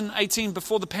 2018,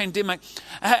 before the pandemic,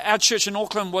 our church in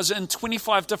Auckland was in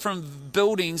 25 different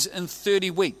buildings in 30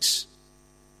 weeks.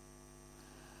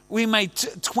 We made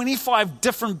 25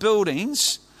 different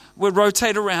buildings. We'd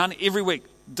rotate around every week,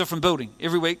 different building,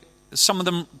 every week. Some of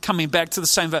them coming back to the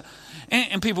same.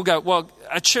 And people go, well,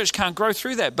 a church can't grow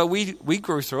through that. But we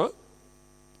grew through it.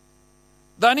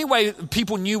 The only way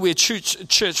people knew where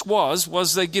church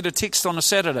was they get a text on a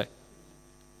Saturday.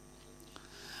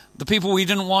 The people we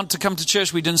didn't want to come to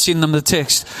church, we didn't send them the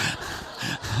text.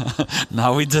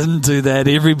 No, we didn't do that.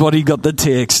 Everybody got the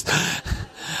text.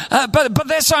 But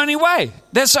that's the only way.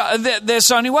 That's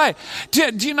the only way.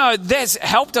 Do you know that's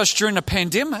helped us during the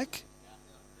pandemic?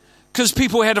 Because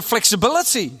people had a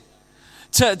flexibility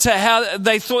to how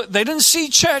they thought. They didn't see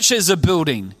church as a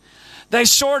building. They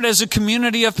saw it as a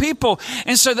community of people.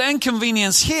 And so the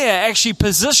inconvenience here actually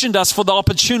positioned us for the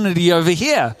opportunity over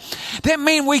here. That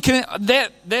means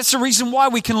that's the reason why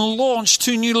we can launch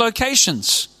 2 new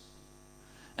locations.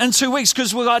 in 2 weeks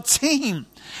because we've got a team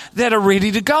that are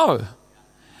ready to go.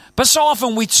 But so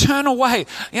often we turn away.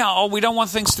 We don't want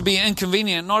things to be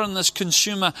inconvenient, not in this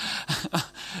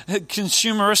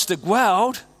consumeristic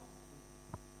world.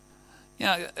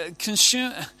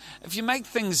 If you make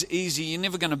things easy, you're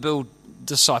never going to build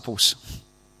disciples.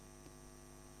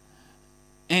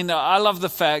 And I love the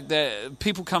fact that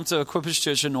people come to Equippers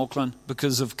Church in Auckland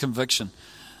because of conviction.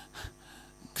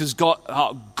 Because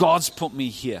God's put me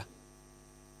here.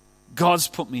 God's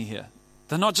put me here.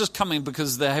 They're not just coming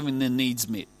because they're having their needs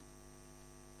met.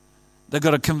 They've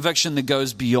got a conviction that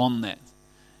goes beyond that.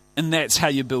 And that's how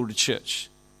you build a church.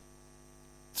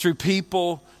 Through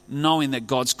people knowing that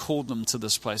God's called them to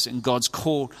this place and God's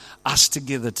called us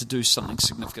together to do something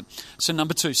significant. So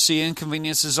number 2, see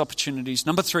inconvenience as opportunities.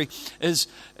 Number 3 is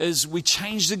we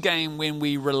change the game when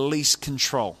we release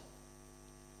control.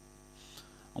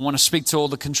 I want to speak to all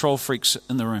the control freaks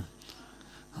in the room.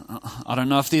 I don't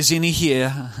know if there's any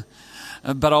here,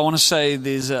 but I want to say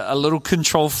there's a little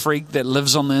control freak that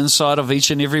lives on the inside of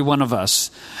each and every one of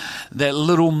us. That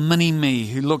little mini me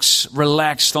who looks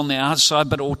relaxed on the outside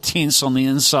but all tense on the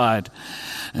inside.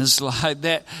 It's like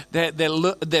that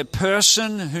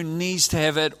person who needs to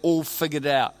have it all figured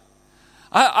out.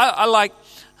 I like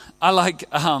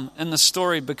in the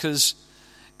story because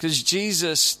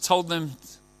Jesus told them,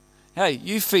 hey,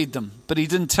 you feed them, but he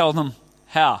didn't tell them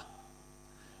how.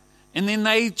 And then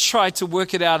they tried to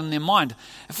work it out in their mind.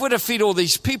 If we're to feed all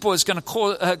these people, it's going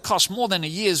to cost more than a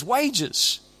year's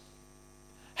wages.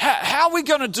 How are we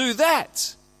going to do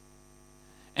that?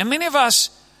 And many of us,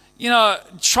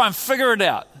 try and figure it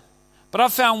out. But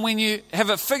I've found when you have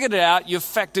it figured out, you've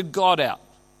factored God out.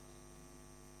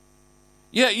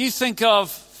 Yeah, you think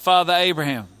of Father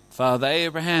Abraham. Father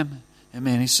Abraham and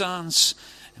many sons.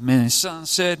 And many sons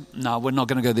said, no, we're not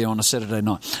going to go there on a Saturday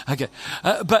night. Okay.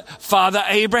 But Father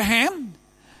Abraham,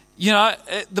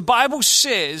 the Bible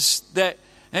says that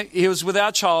he was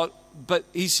without child. But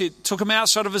he said, took him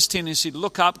outside of his tent and he said,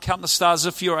 look up, count the stars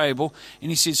if you're able.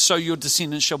 And he said, so your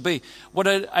descendants shall be. What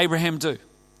did Abraham do?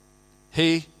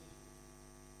 He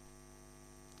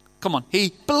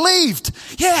believed.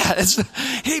 Yeah,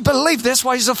 he believed. That's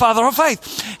why he's the father of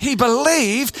faith. He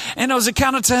believed and it was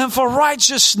accounted to him for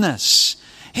righteousness.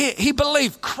 He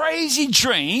believed. Crazy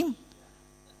dream.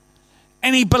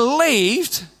 And he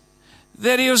believed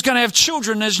that he was going to have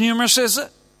children as numerous as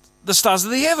the stars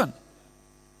of the heaven.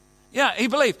 Yeah, he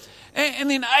believed. And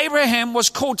then Abraham was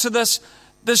called to this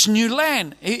new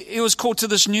land. He was called to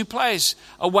this new place,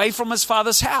 away from his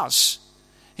father's house.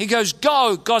 He goes,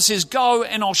 go. God says, go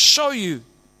and I'll show you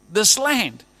this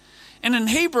land. And in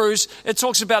Hebrews, it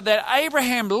talks about that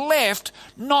Abraham left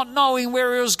not knowing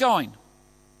where he was going.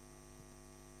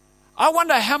 I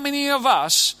wonder how many of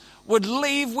us would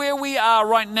leave where we are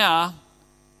right now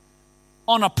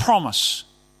on a promise.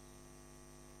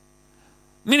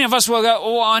 Many of us will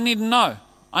go, I need to know.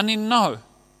 I need to know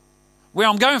where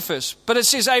I'm going first. But it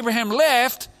says Abraham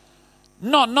left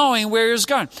not knowing where he was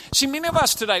going. See, many of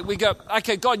us today, we go,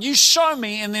 okay, God, you show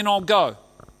me and then I'll go.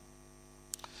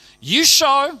 You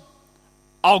show,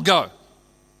 I'll go.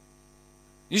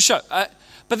 You show.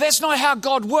 But that's not how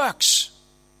God works.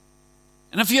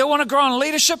 And if you want to grow in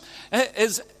leadership,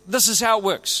 this is how it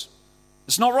works.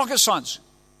 It's not rocket science.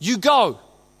 You go.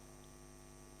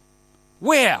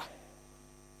 Where?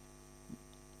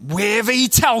 Wherever he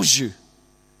tells you.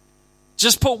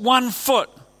 Just put one foot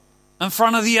in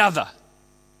front of the other.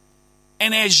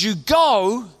 And as you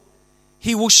go,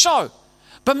 he will show.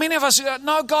 But many of us go,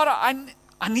 no, God,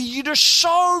 I need you to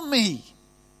show me.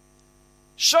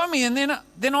 Show me and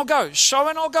then I'll go. Show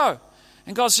and I'll go.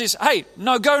 And God says, hey,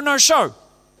 no go, no show.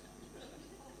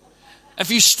 If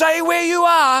you stay where you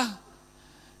are,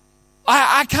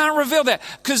 I can't reveal that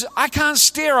because I can't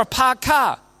steer a parked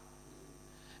car.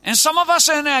 And some of us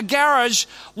are in our garage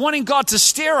wanting God to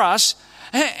steer us.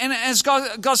 And as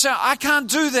God said, I can't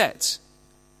do that.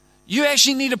 You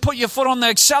actually need to put your foot on the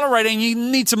accelerator and you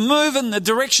need to move in the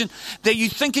direction that you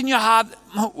think in your heart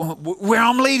where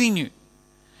I'm leading you.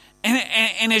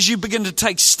 And as you begin to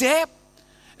take step,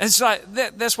 it's like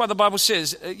that's why the Bible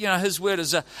says, his word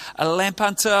is a lamp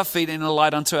unto our feet and a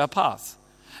light unto our path.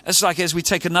 It's like as we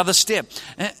take another step.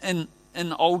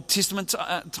 In Old Testament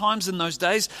times in those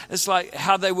days, it's like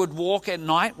how they would walk at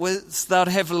night. They'd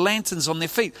have lanterns on their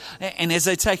feet. And as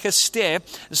they take a step,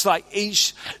 it's like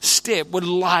each step would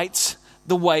light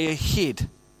the way ahead.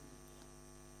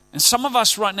 And some of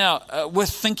us right now, we're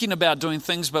thinking about doing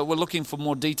things, but we're looking for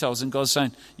more details. And God's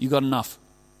saying, you got enough.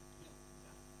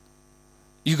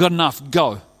 You got enough.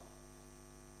 Go.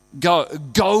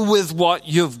 Go with what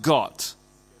you've got.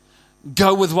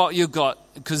 Go with what you've got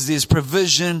because there's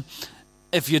provision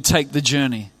if you take the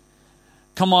journey.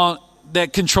 Come on,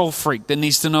 that control freak that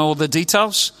needs to know all the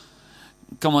details.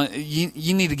 Come on,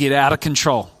 you need to get out of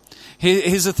control.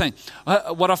 Here's the thing.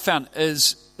 What I've found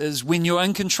is when you're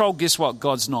in control, guess what?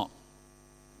 God's not.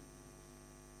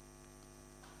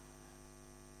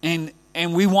 And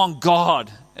we want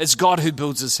God. It's God who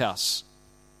builds his house.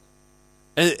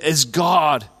 It's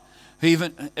God who,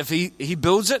 even if he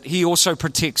builds it, he also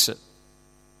protects it.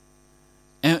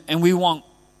 And we want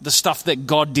the stuff that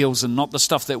God deals in, not the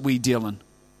stuff that we deal in.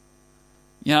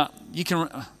 Yeah, you can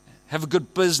have a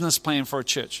good business plan for a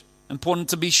church. Important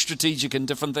to be strategic in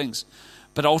different things.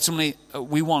 But ultimately,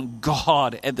 we want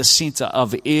God at the center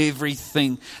of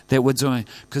everything that we're doing.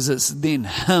 Because it's then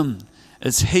him.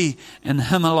 It's he and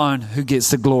him alone who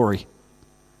gets the glory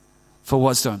for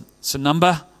what's done. So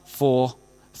number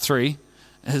 3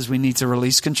 is we need to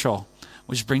release control.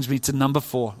 Which brings me to number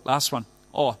 4. Last one.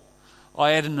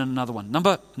 I added another one.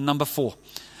 Number 4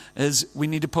 is we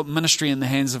need to put ministry in the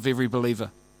hands of every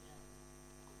believer.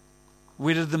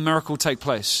 Where did the miracle take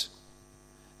place?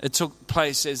 It took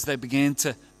place as they began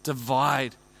to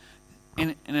divide.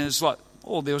 And it was like,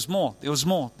 there was more.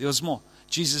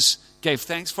 Jesus gave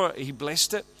thanks for it. He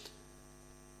blessed it.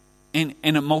 And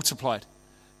it multiplied.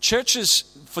 Church has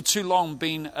for too long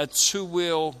been a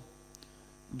two-wheel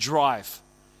drive.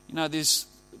 There's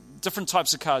different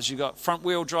types of cars. You got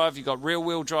front-wheel drive, you got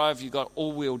rear-wheel drive, you got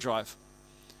all-wheel drive.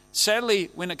 Sadly,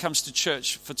 when it comes to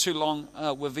church, for too long,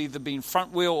 we've either been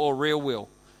front-wheel or rear-wheel.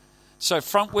 So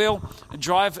front-wheel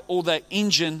drive, all the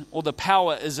engine or the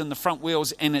power is in the front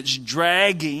wheels, and it's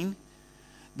dragging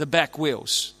the back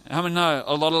wheels. I mean, no,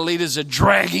 a lot of leaders are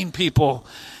dragging people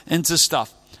into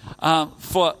stuff.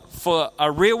 For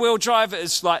a rear-wheel drive,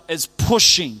 it's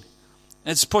pushing.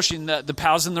 It's pushing. The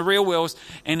power's in the rear wheels,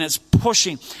 and it's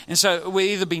pushing. And so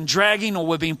we're either been dragging or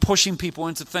we've been pushing people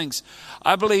into things.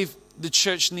 I believe the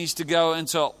church needs to go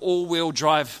into an all-wheel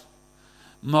drive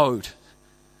mode.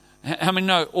 How many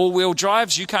know all-wheel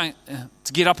drives? You can't,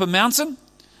 to get up a mountain,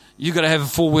 you got to have a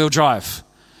four-wheel drive.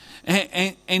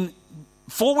 And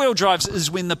four-wheel drives is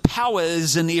when the power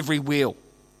is in every wheel.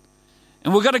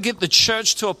 And we've got to get the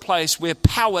church to a place where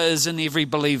power is in every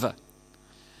believer.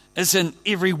 It's in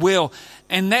every wheel.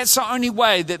 And that's the only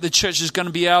way that the church is going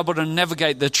to be able to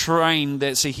navigate the terrain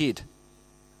that's ahead.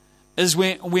 Is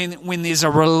when there's a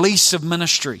release of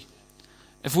ministry.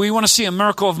 If we want to see a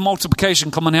miracle of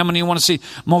multiplication, come on, how many want to see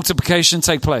multiplication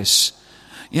take place?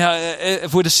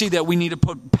 If we're to see that, we need to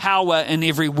put power in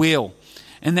every wheel.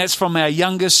 And that's from our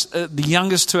youngest, the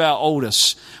youngest to our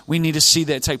oldest. We need to see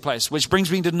that take place. Which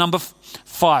brings me to number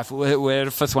 5. We're at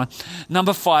a 5th one.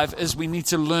 Number 5 is we need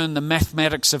to learn the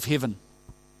mathematics of heaven.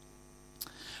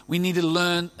 We need to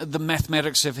learn the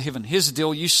mathematics of heaven. Here's the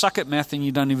deal. You suck at math and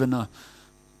you don't even know.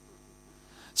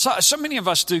 So many of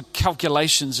us do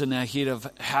calculations in our head of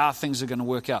how things are going to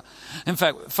work out. In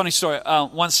fact, funny story.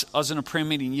 Once I was in a prayer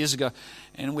meeting years ago,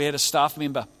 and we had a staff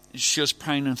member. She was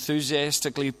praying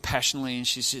enthusiastically, passionately, and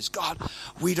she says, God,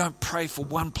 we don't pray for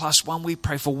 1 + 1, we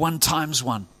pray for 1 ×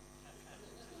 1.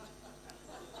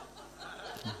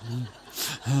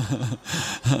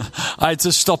 I had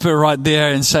to stop her right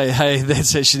there and say, hey,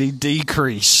 that's actually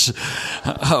decrease.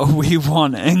 We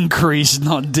want increase,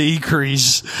 not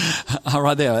decrease.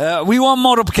 Right there. We want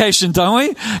multiplication, don't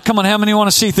we? Come on, how many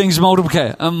want to see things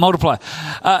multiply?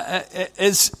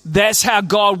 That's how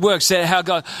God works. That's how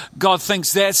God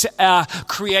thinks. That's our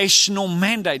creational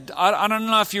mandate. I don't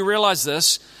know if you realize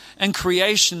this. In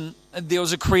creation, there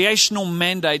was a creational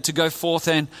mandate to go forth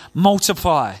and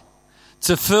multiply,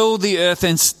 to fill the earth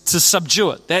and to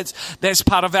subdue it. That's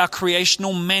part of our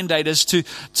creational mandate, is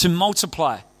to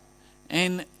multiply.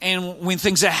 And when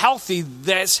things are healthy,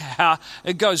 that's how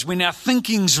it goes. When our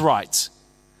thinking's right,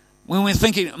 when we're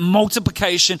thinking,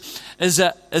 multiplication is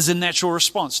a natural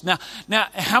response. Now,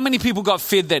 how many people got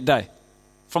fed that day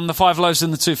from the 5 loaves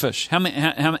and the 2 fish? How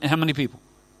many people?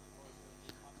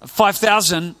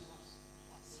 5,000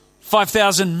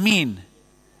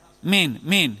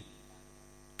 men.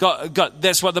 Got,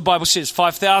 that's what the Bible says.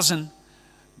 5,000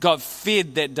 got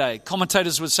fed that day.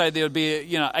 Commentators would say there would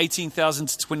be 18,000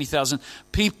 to 20,000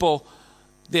 people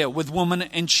there with women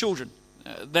and children.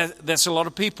 That's a lot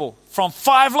of people. From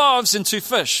 5 loaves and 2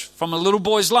 fish, from a little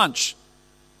boy's lunch.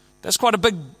 That's quite a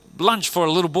big lunch for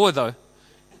a little boy, though.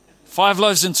 5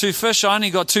 loaves and 2 fish. I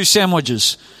only got 2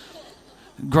 sandwiches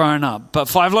growing up. But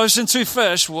 5 loaves and 2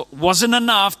 fish wasn't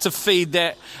enough to feed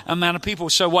that amount of people.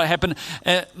 So what happened?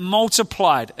 It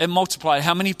multiplied.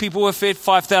 How many people were fed?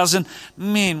 5,000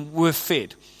 men were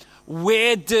fed.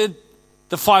 Where did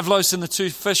the 5 loaves and the 2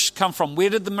 fish come from? Where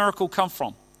did the miracle come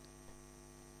from?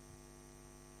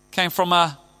 Came from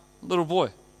a little boy.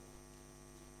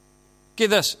 Get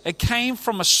this, it came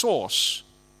from a source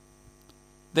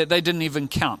that they didn't even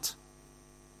count.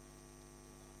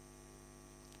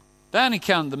 They only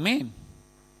counted the men.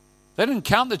 They didn't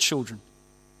count the children.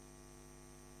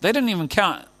 They didn't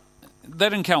count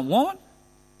women.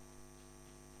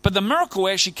 But the miracle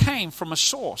actually came from a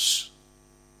source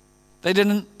they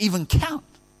didn't even count.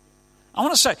 I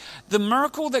want to say, the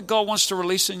miracle that God wants to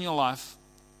release in your life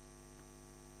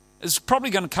is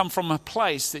probably going to come from a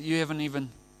place that you haven't even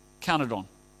counted on.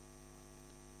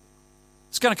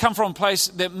 It's going to come from a place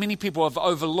that many people have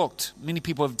overlooked, many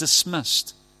people have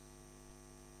dismissed.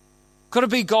 Could it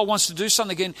be God wants to do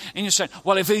something again, and you're saying,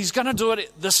 well, if he's going to do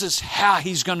it, this is how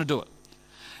he's going to do it.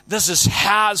 This is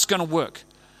how it's going to work.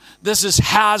 This is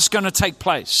how it's going to take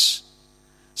place.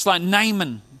 It's like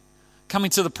Naaman coming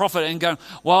to the prophet and going,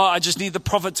 well, I just need the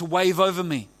prophet to wave over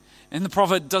me. And the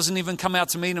prophet doesn't even come out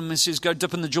to meet him and says, go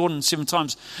dip in the Jordan 7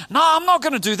 times. No, I'm not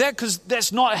going to do that because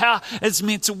that's not how it's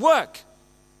meant to work.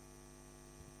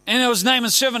 And it was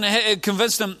Naaman's servant that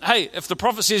convinced him, hey, if the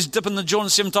prophet says dip in the Jordan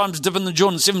 7 times, dip in the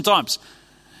Jordan 7 times.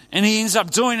 And he ends up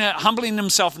doing it, humbling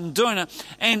himself and doing it.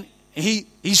 And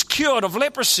he's cured of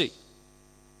leprosy.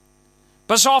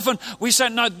 But so often we say,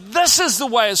 no, this is the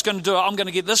way it's going to do it. I'm going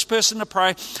to get this person to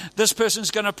pray. This person's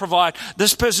going to provide.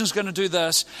 This person's going to do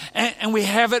this. And we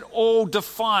have it all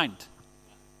defined.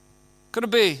 Could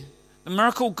it be the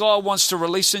miracle God wants to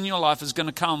release in your life is going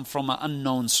to come from an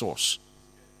unknown source?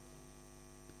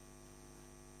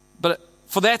 But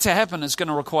for that to happen, it's going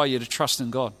to require you to trust in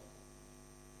God.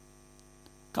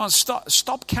 God,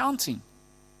 stop counting.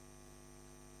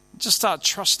 Just start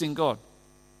trusting God.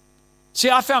 See,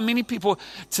 I found many people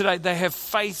today, they have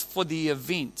faith for the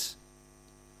event.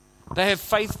 They have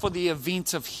faith for the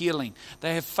event of healing.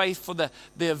 They have faith for the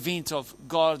event of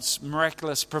God's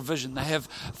miraculous provision. They have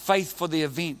faith for the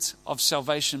event of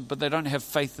salvation, but they don't have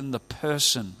faith in the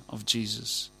person of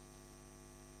Jesus.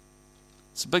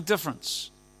 It's a big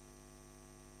difference.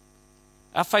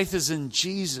 Our faith is in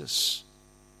Jesus,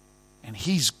 and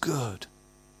He's good.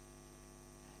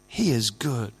 He is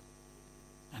good,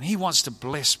 and He wants to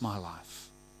bless my life.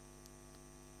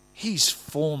 He's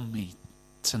for me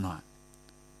tonight.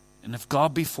 And if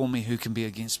God be for me, who can be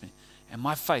against me? And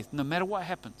my faith, no matter what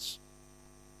happens,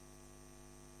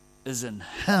 is in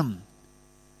Him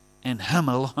and Him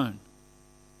alone.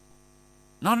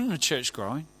 Not in the church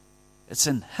growing. It's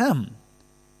in Him.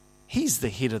 He's the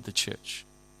head of the church.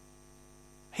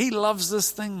 He loves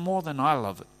this thing more than I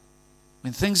love it.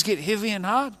 When things get heavy and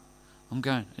hard, I'm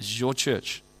going, it's your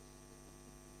church.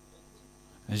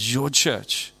 It's your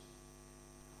church.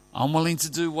 I'm willing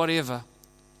to do whatever,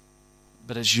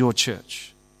 but it's your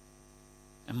church.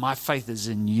 And my faith is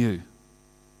in you.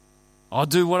 I'll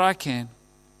do what I can,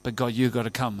 but God, you've got to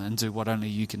come and do what only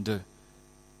you can do.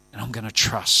 And I'm going to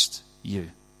trust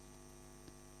you.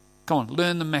 Come on,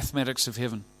 learn the mathematics of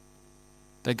heaven.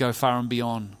 They go far and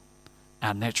beyond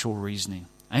our natural reasoning.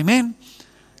 Amen?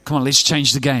 Come on, let's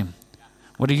change the game.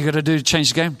 What are you going to do to change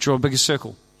the game? Draw a bigger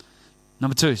circle.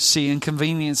 Number 2, see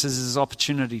inconveniences as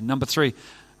opportunity. Number 3,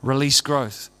 release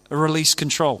growth. Release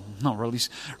control. Not release.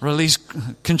 Release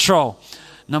control.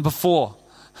 Number 4,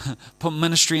 put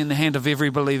ministry in the hand of every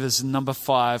believer. And number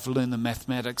 5, learn the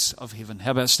mathematics of heaven.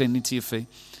 How about standing to your feet?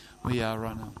 We are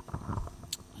right now.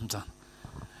 I'm done.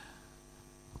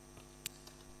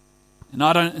 And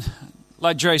I don't,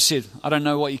 like Dre said, I don't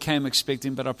know what you came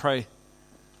expecting, but I pray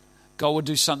God will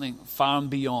do something far and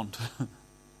beyond.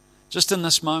 Just in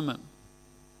this moment.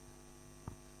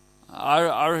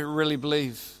 I really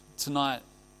believe tonight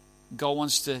God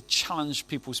wants to challenge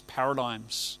people's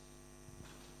paradigms.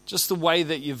 Just the way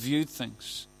that you viewed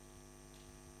things.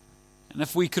 And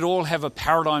if we could all have a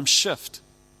paradigm shift,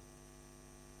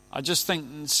 I just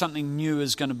think something new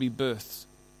is going to be birthed.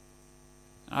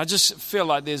 I just feel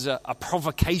like there's a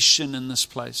provocation in this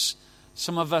place.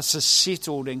 Some of us are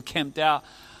settled and camped out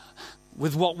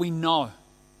with what we know.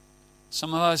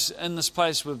 Some of us in this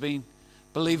place, we've been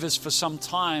believers for some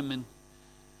time and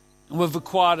we've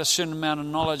acquired a certain amount of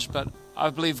knowledge, but I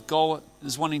believe God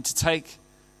is wanting to take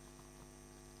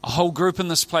a whole group in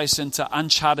this place into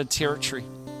uncharted territory,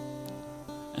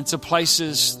 into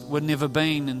places we've never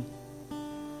been.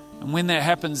 And when that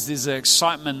happens, there's an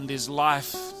excitement, there's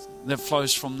life that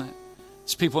flows from that.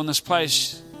 There's people in this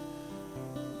place,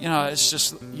 you know, it's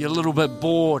just you're a little bit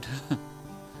bored.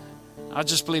 I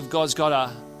just believe God's got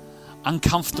a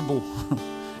uncomfortable,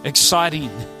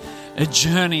 exciting, a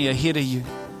journey ahead of you.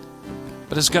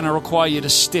 But it's going to require you to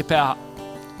step out.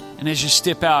 And as you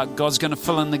step out, God's going to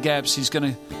fill in the gaps. He's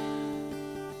going to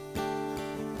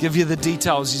give you the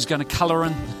details. He's going to color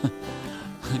in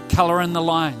the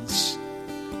lines.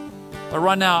 But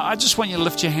right now, I just want you to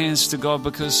lift your hands to God,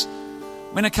 because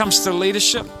when it comes to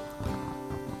leadership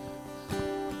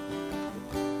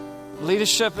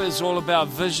is all about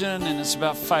vision and it's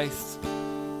about faith.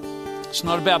 It's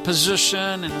not about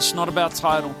position and it's not about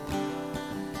title.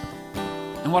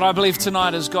 And what I believe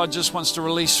tonight is God just wants to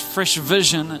release fresh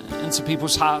vision into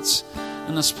people's hearts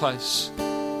in this place.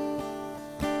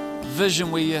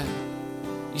 Vision where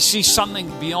you see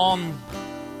something beyond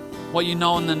what you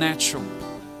know in the natural.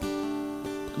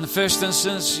 In the first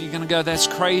instance, you're going to go, that's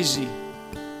crazy.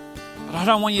 But I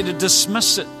don't want you to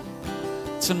dismiss it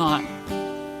tonight.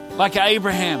 Like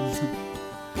Abraham,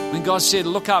 when God said,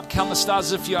 look up, count the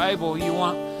stars if you're able. I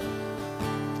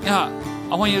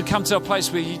want you to come to a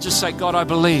place where you just say, God, I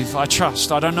believe, I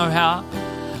trust. I don't know how,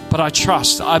 but I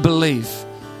trust, I believe.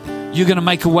 You're going to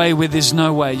make a way where there's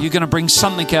no way. You're going to bring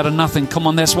something out of nothing. Come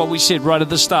on, that's what we said right at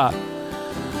the start.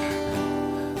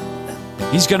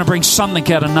 He's going to bring something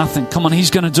out of nothing. Come on,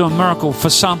 He's going to do a miracle. For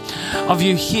some of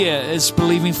you here, it's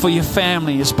believing for your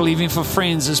family, it's believing for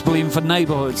friends, it's believing for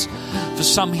neighborhoods. For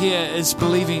some here, it's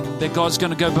believing that God's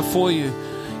going to go before you.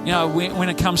 You know, when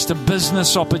it comes to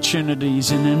business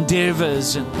opportunities and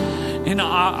endeavors. And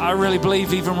I really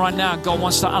believe even right now, God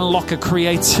wants to unlock a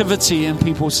creativity in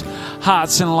people's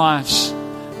hearts and lives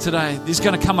today. There's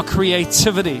going to come a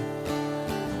creativity.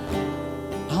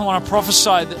 I want to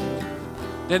prophesy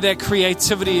that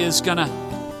creativity is going to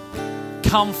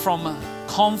come from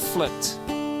conflict.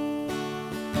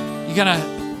 You're going to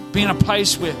be in a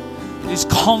place where there's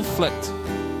conflict.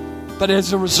 But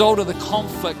as a result of the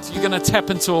conflict, you're going to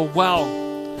tap into a well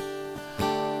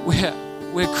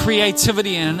where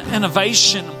creativity and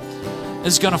innovation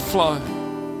is going to flow.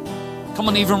 Come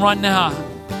on, even right now,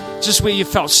 just where you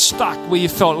felt stuck, where you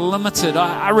felt limited,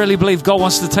 I really believe God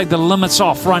wants to take the limits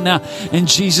off right now in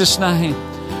Jesus' name.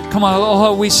 Come on,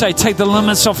 Lord, we say, take the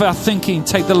limits off our thinking,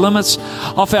 take the limits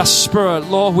off our spirit,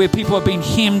 Lord, where people have been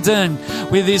hemmed in,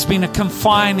 where there's been a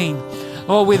confining,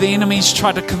 Lord, where the enemies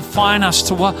try to confine us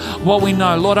to what we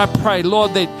know. Lord, I pray,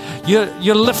 Lord, that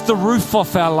you lift the roof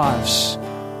off our lives.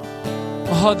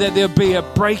 Lord, that there'll be a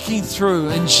breaking through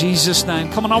in Jesus'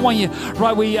 name. Come on, I want you,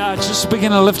 right where you are, just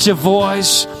begin to lift your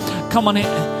voice. Come on,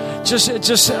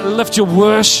 just lift your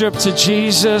worship to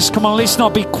Jesus. Come on, let's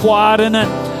not be quiet in it.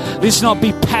 Let's not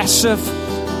be passive.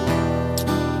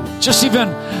 Just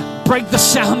even break the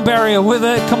sound barrier with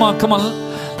it. Come on.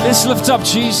 Let's lift up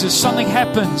Jesus. Something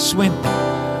happens when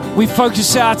we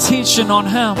focus our attention on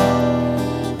Him.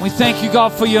 We thank you,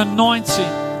 God, for your anointing.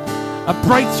 A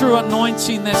breakthrough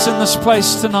anointing that's in this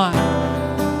place tonight.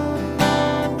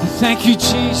 We thank you,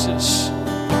 Jesus.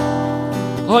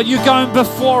 Lord, you're going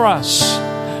before us.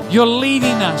 You're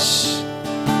leading us.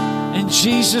 In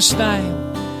Jesus' name.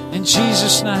 In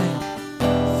Jesus' name.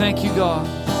 Thank you, God.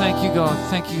 Thank you, God.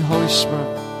 Thank you, Holy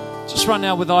Spirit. Just right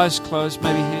now with eyes closed,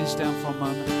 maybe hands down for a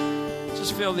moment.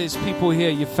 Just feel there's people here,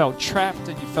 you felt trapped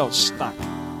and you felt stuck.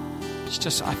 It's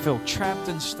just, I feel trapped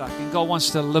and stuck. And God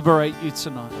wants to liberate you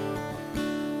tonight.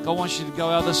 God wants you to go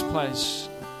out of this place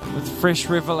with fresh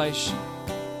revelation,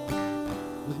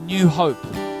 with new hope.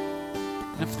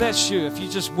 And if that's you, if you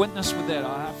just witness with that,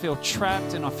 I feel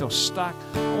trapped and I feel stuck,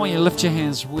 I want you to lift your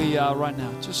hands where you are right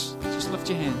now. Just lift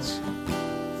your hands.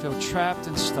 I feel trapped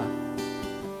and stuck.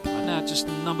 Right now, just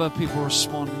a number of people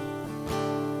responding.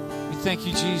 We thank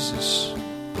you, Jesus.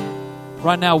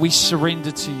 Right now, we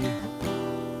surrender to you.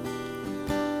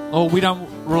 Lord, we don't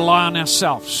rely on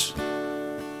ourselves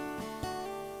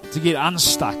to get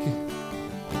unstuck.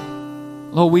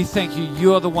 Lord, we thank you.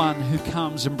 You are the one who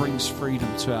comes and brings freedom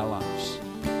to our lives.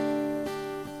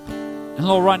 And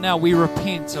Lord, right now we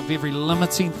repent of every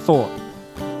limiting thought.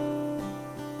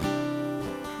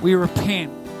 We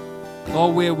repent,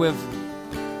 Lord, where we've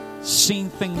seen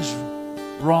things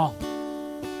wrong.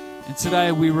 And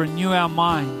today we renew our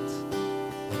mind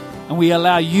and we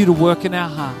allow you to work in our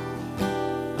heart.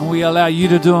 And we allow you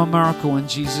to do a miracle in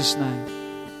Jesus' name.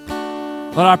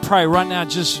 Lord, I pray right now,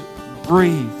 just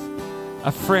breathe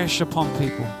afresh upon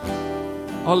people.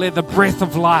 Oh, let the breath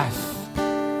of life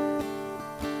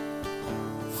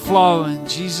flow in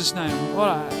Jesus' name.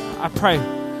 Lord, I pray,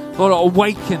 Lord,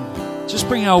 awaken. Just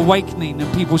bring an awakening in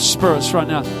people's spirits right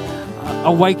now.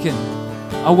 Awaken.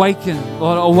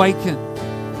 Lord, awaken.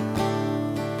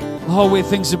 Lord, where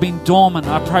things have been dormant,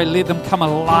 I pray, let them come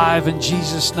alive in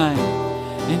Jesus' name.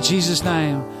 In Jesus'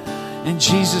 name. In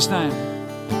Jesus' name.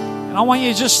 And I want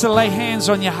you just to lay hands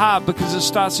on your heart, because it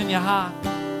starts in your heart.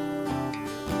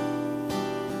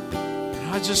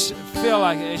 And I just feel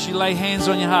like as you lay hands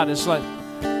on your heart, it's like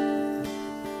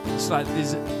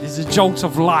there's a jolt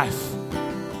of life.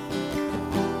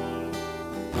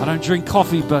 I don't drink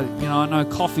coffee, but, I know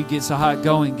coffee gets the heart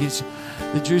going, gets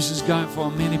the juices going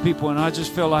for many people. And I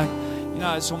just feel like,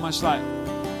 it's almost like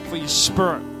for your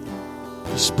spirit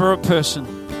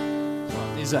person,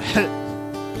 there's a hit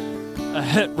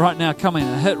right now coming,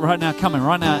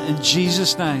 right now in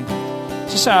Jesus' name.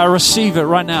 Just say, I receive it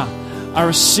right now. I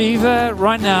receive it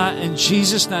right now in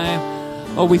Jesus' name.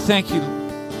 Oh, we thank you,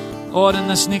 Lord. In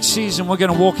this next season, we're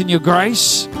going to walk in your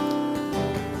grace.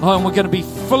 Oh, and we're going to be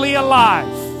fully alive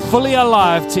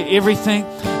to everything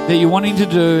that you're wanting to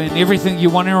do and everything you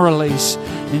want to release.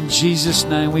 In Jesus'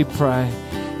 name we pray.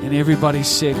 And everybody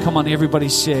said, come on, everybody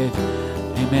said,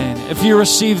 amen. If you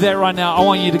receive that right now, I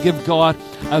want you to give God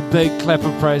a big clap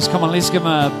of praise. Come on, let's give him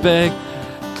a big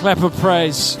clap of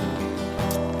praise.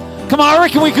 Come on, I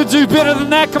reckon we could do better than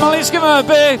that. Come on, let's give him a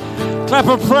big clap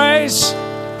of praise.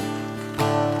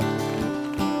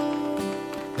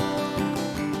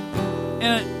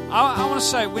 And I want to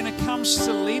say, when it comes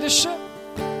to leadership,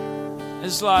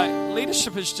 it's like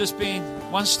leadership is just being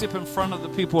one step in front of the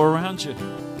people around you.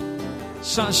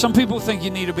 Some people think you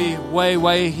need to be way,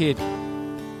 way ahead.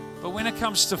 But when it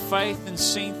comes to faith and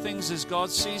seeing things as God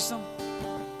sees them,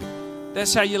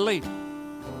 that's how you lead.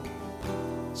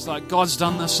 It's like, God's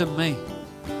done this in me.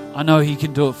 I know he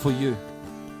can do it for you.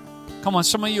 Come on,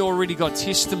 some of you already got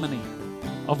testimony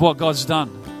of what God's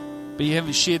done, but you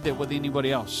haven't shared that with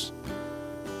anybody else.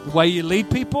 The way you lead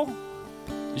people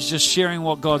is just sharing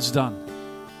what God's done.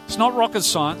 It's not rocket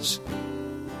science.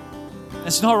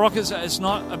 It's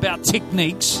not about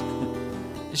techniques.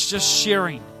 It's just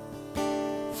sharing.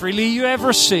 Freely you have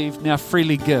received, now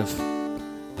freely give.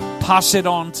 Pass it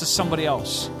on to somebody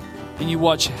else. And you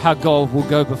watch how God will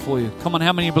go before you. Come on,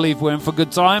 how many believe we're in for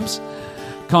good times?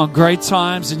 Come on, great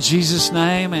times in Jesus'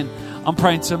 name. And I'm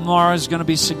praying tomorrow is going to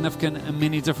be significant in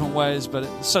many different ways, but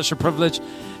it's such a privilege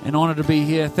and honor to be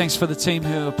here. Thanks for the team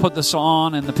who put this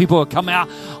on and the people who come out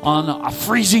on a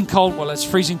freezing cold, well, it's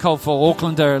freezing cold for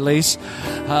Aucklander at least,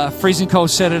 freezing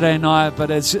cold Saturday night, but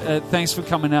it's thanks for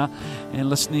coming out and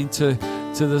listening to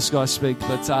this guy speak.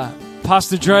 But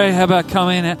Pastor Dre, how about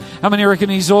coming? How many reckon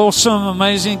he's awesome,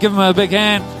 amazing? Give him a big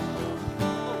hand.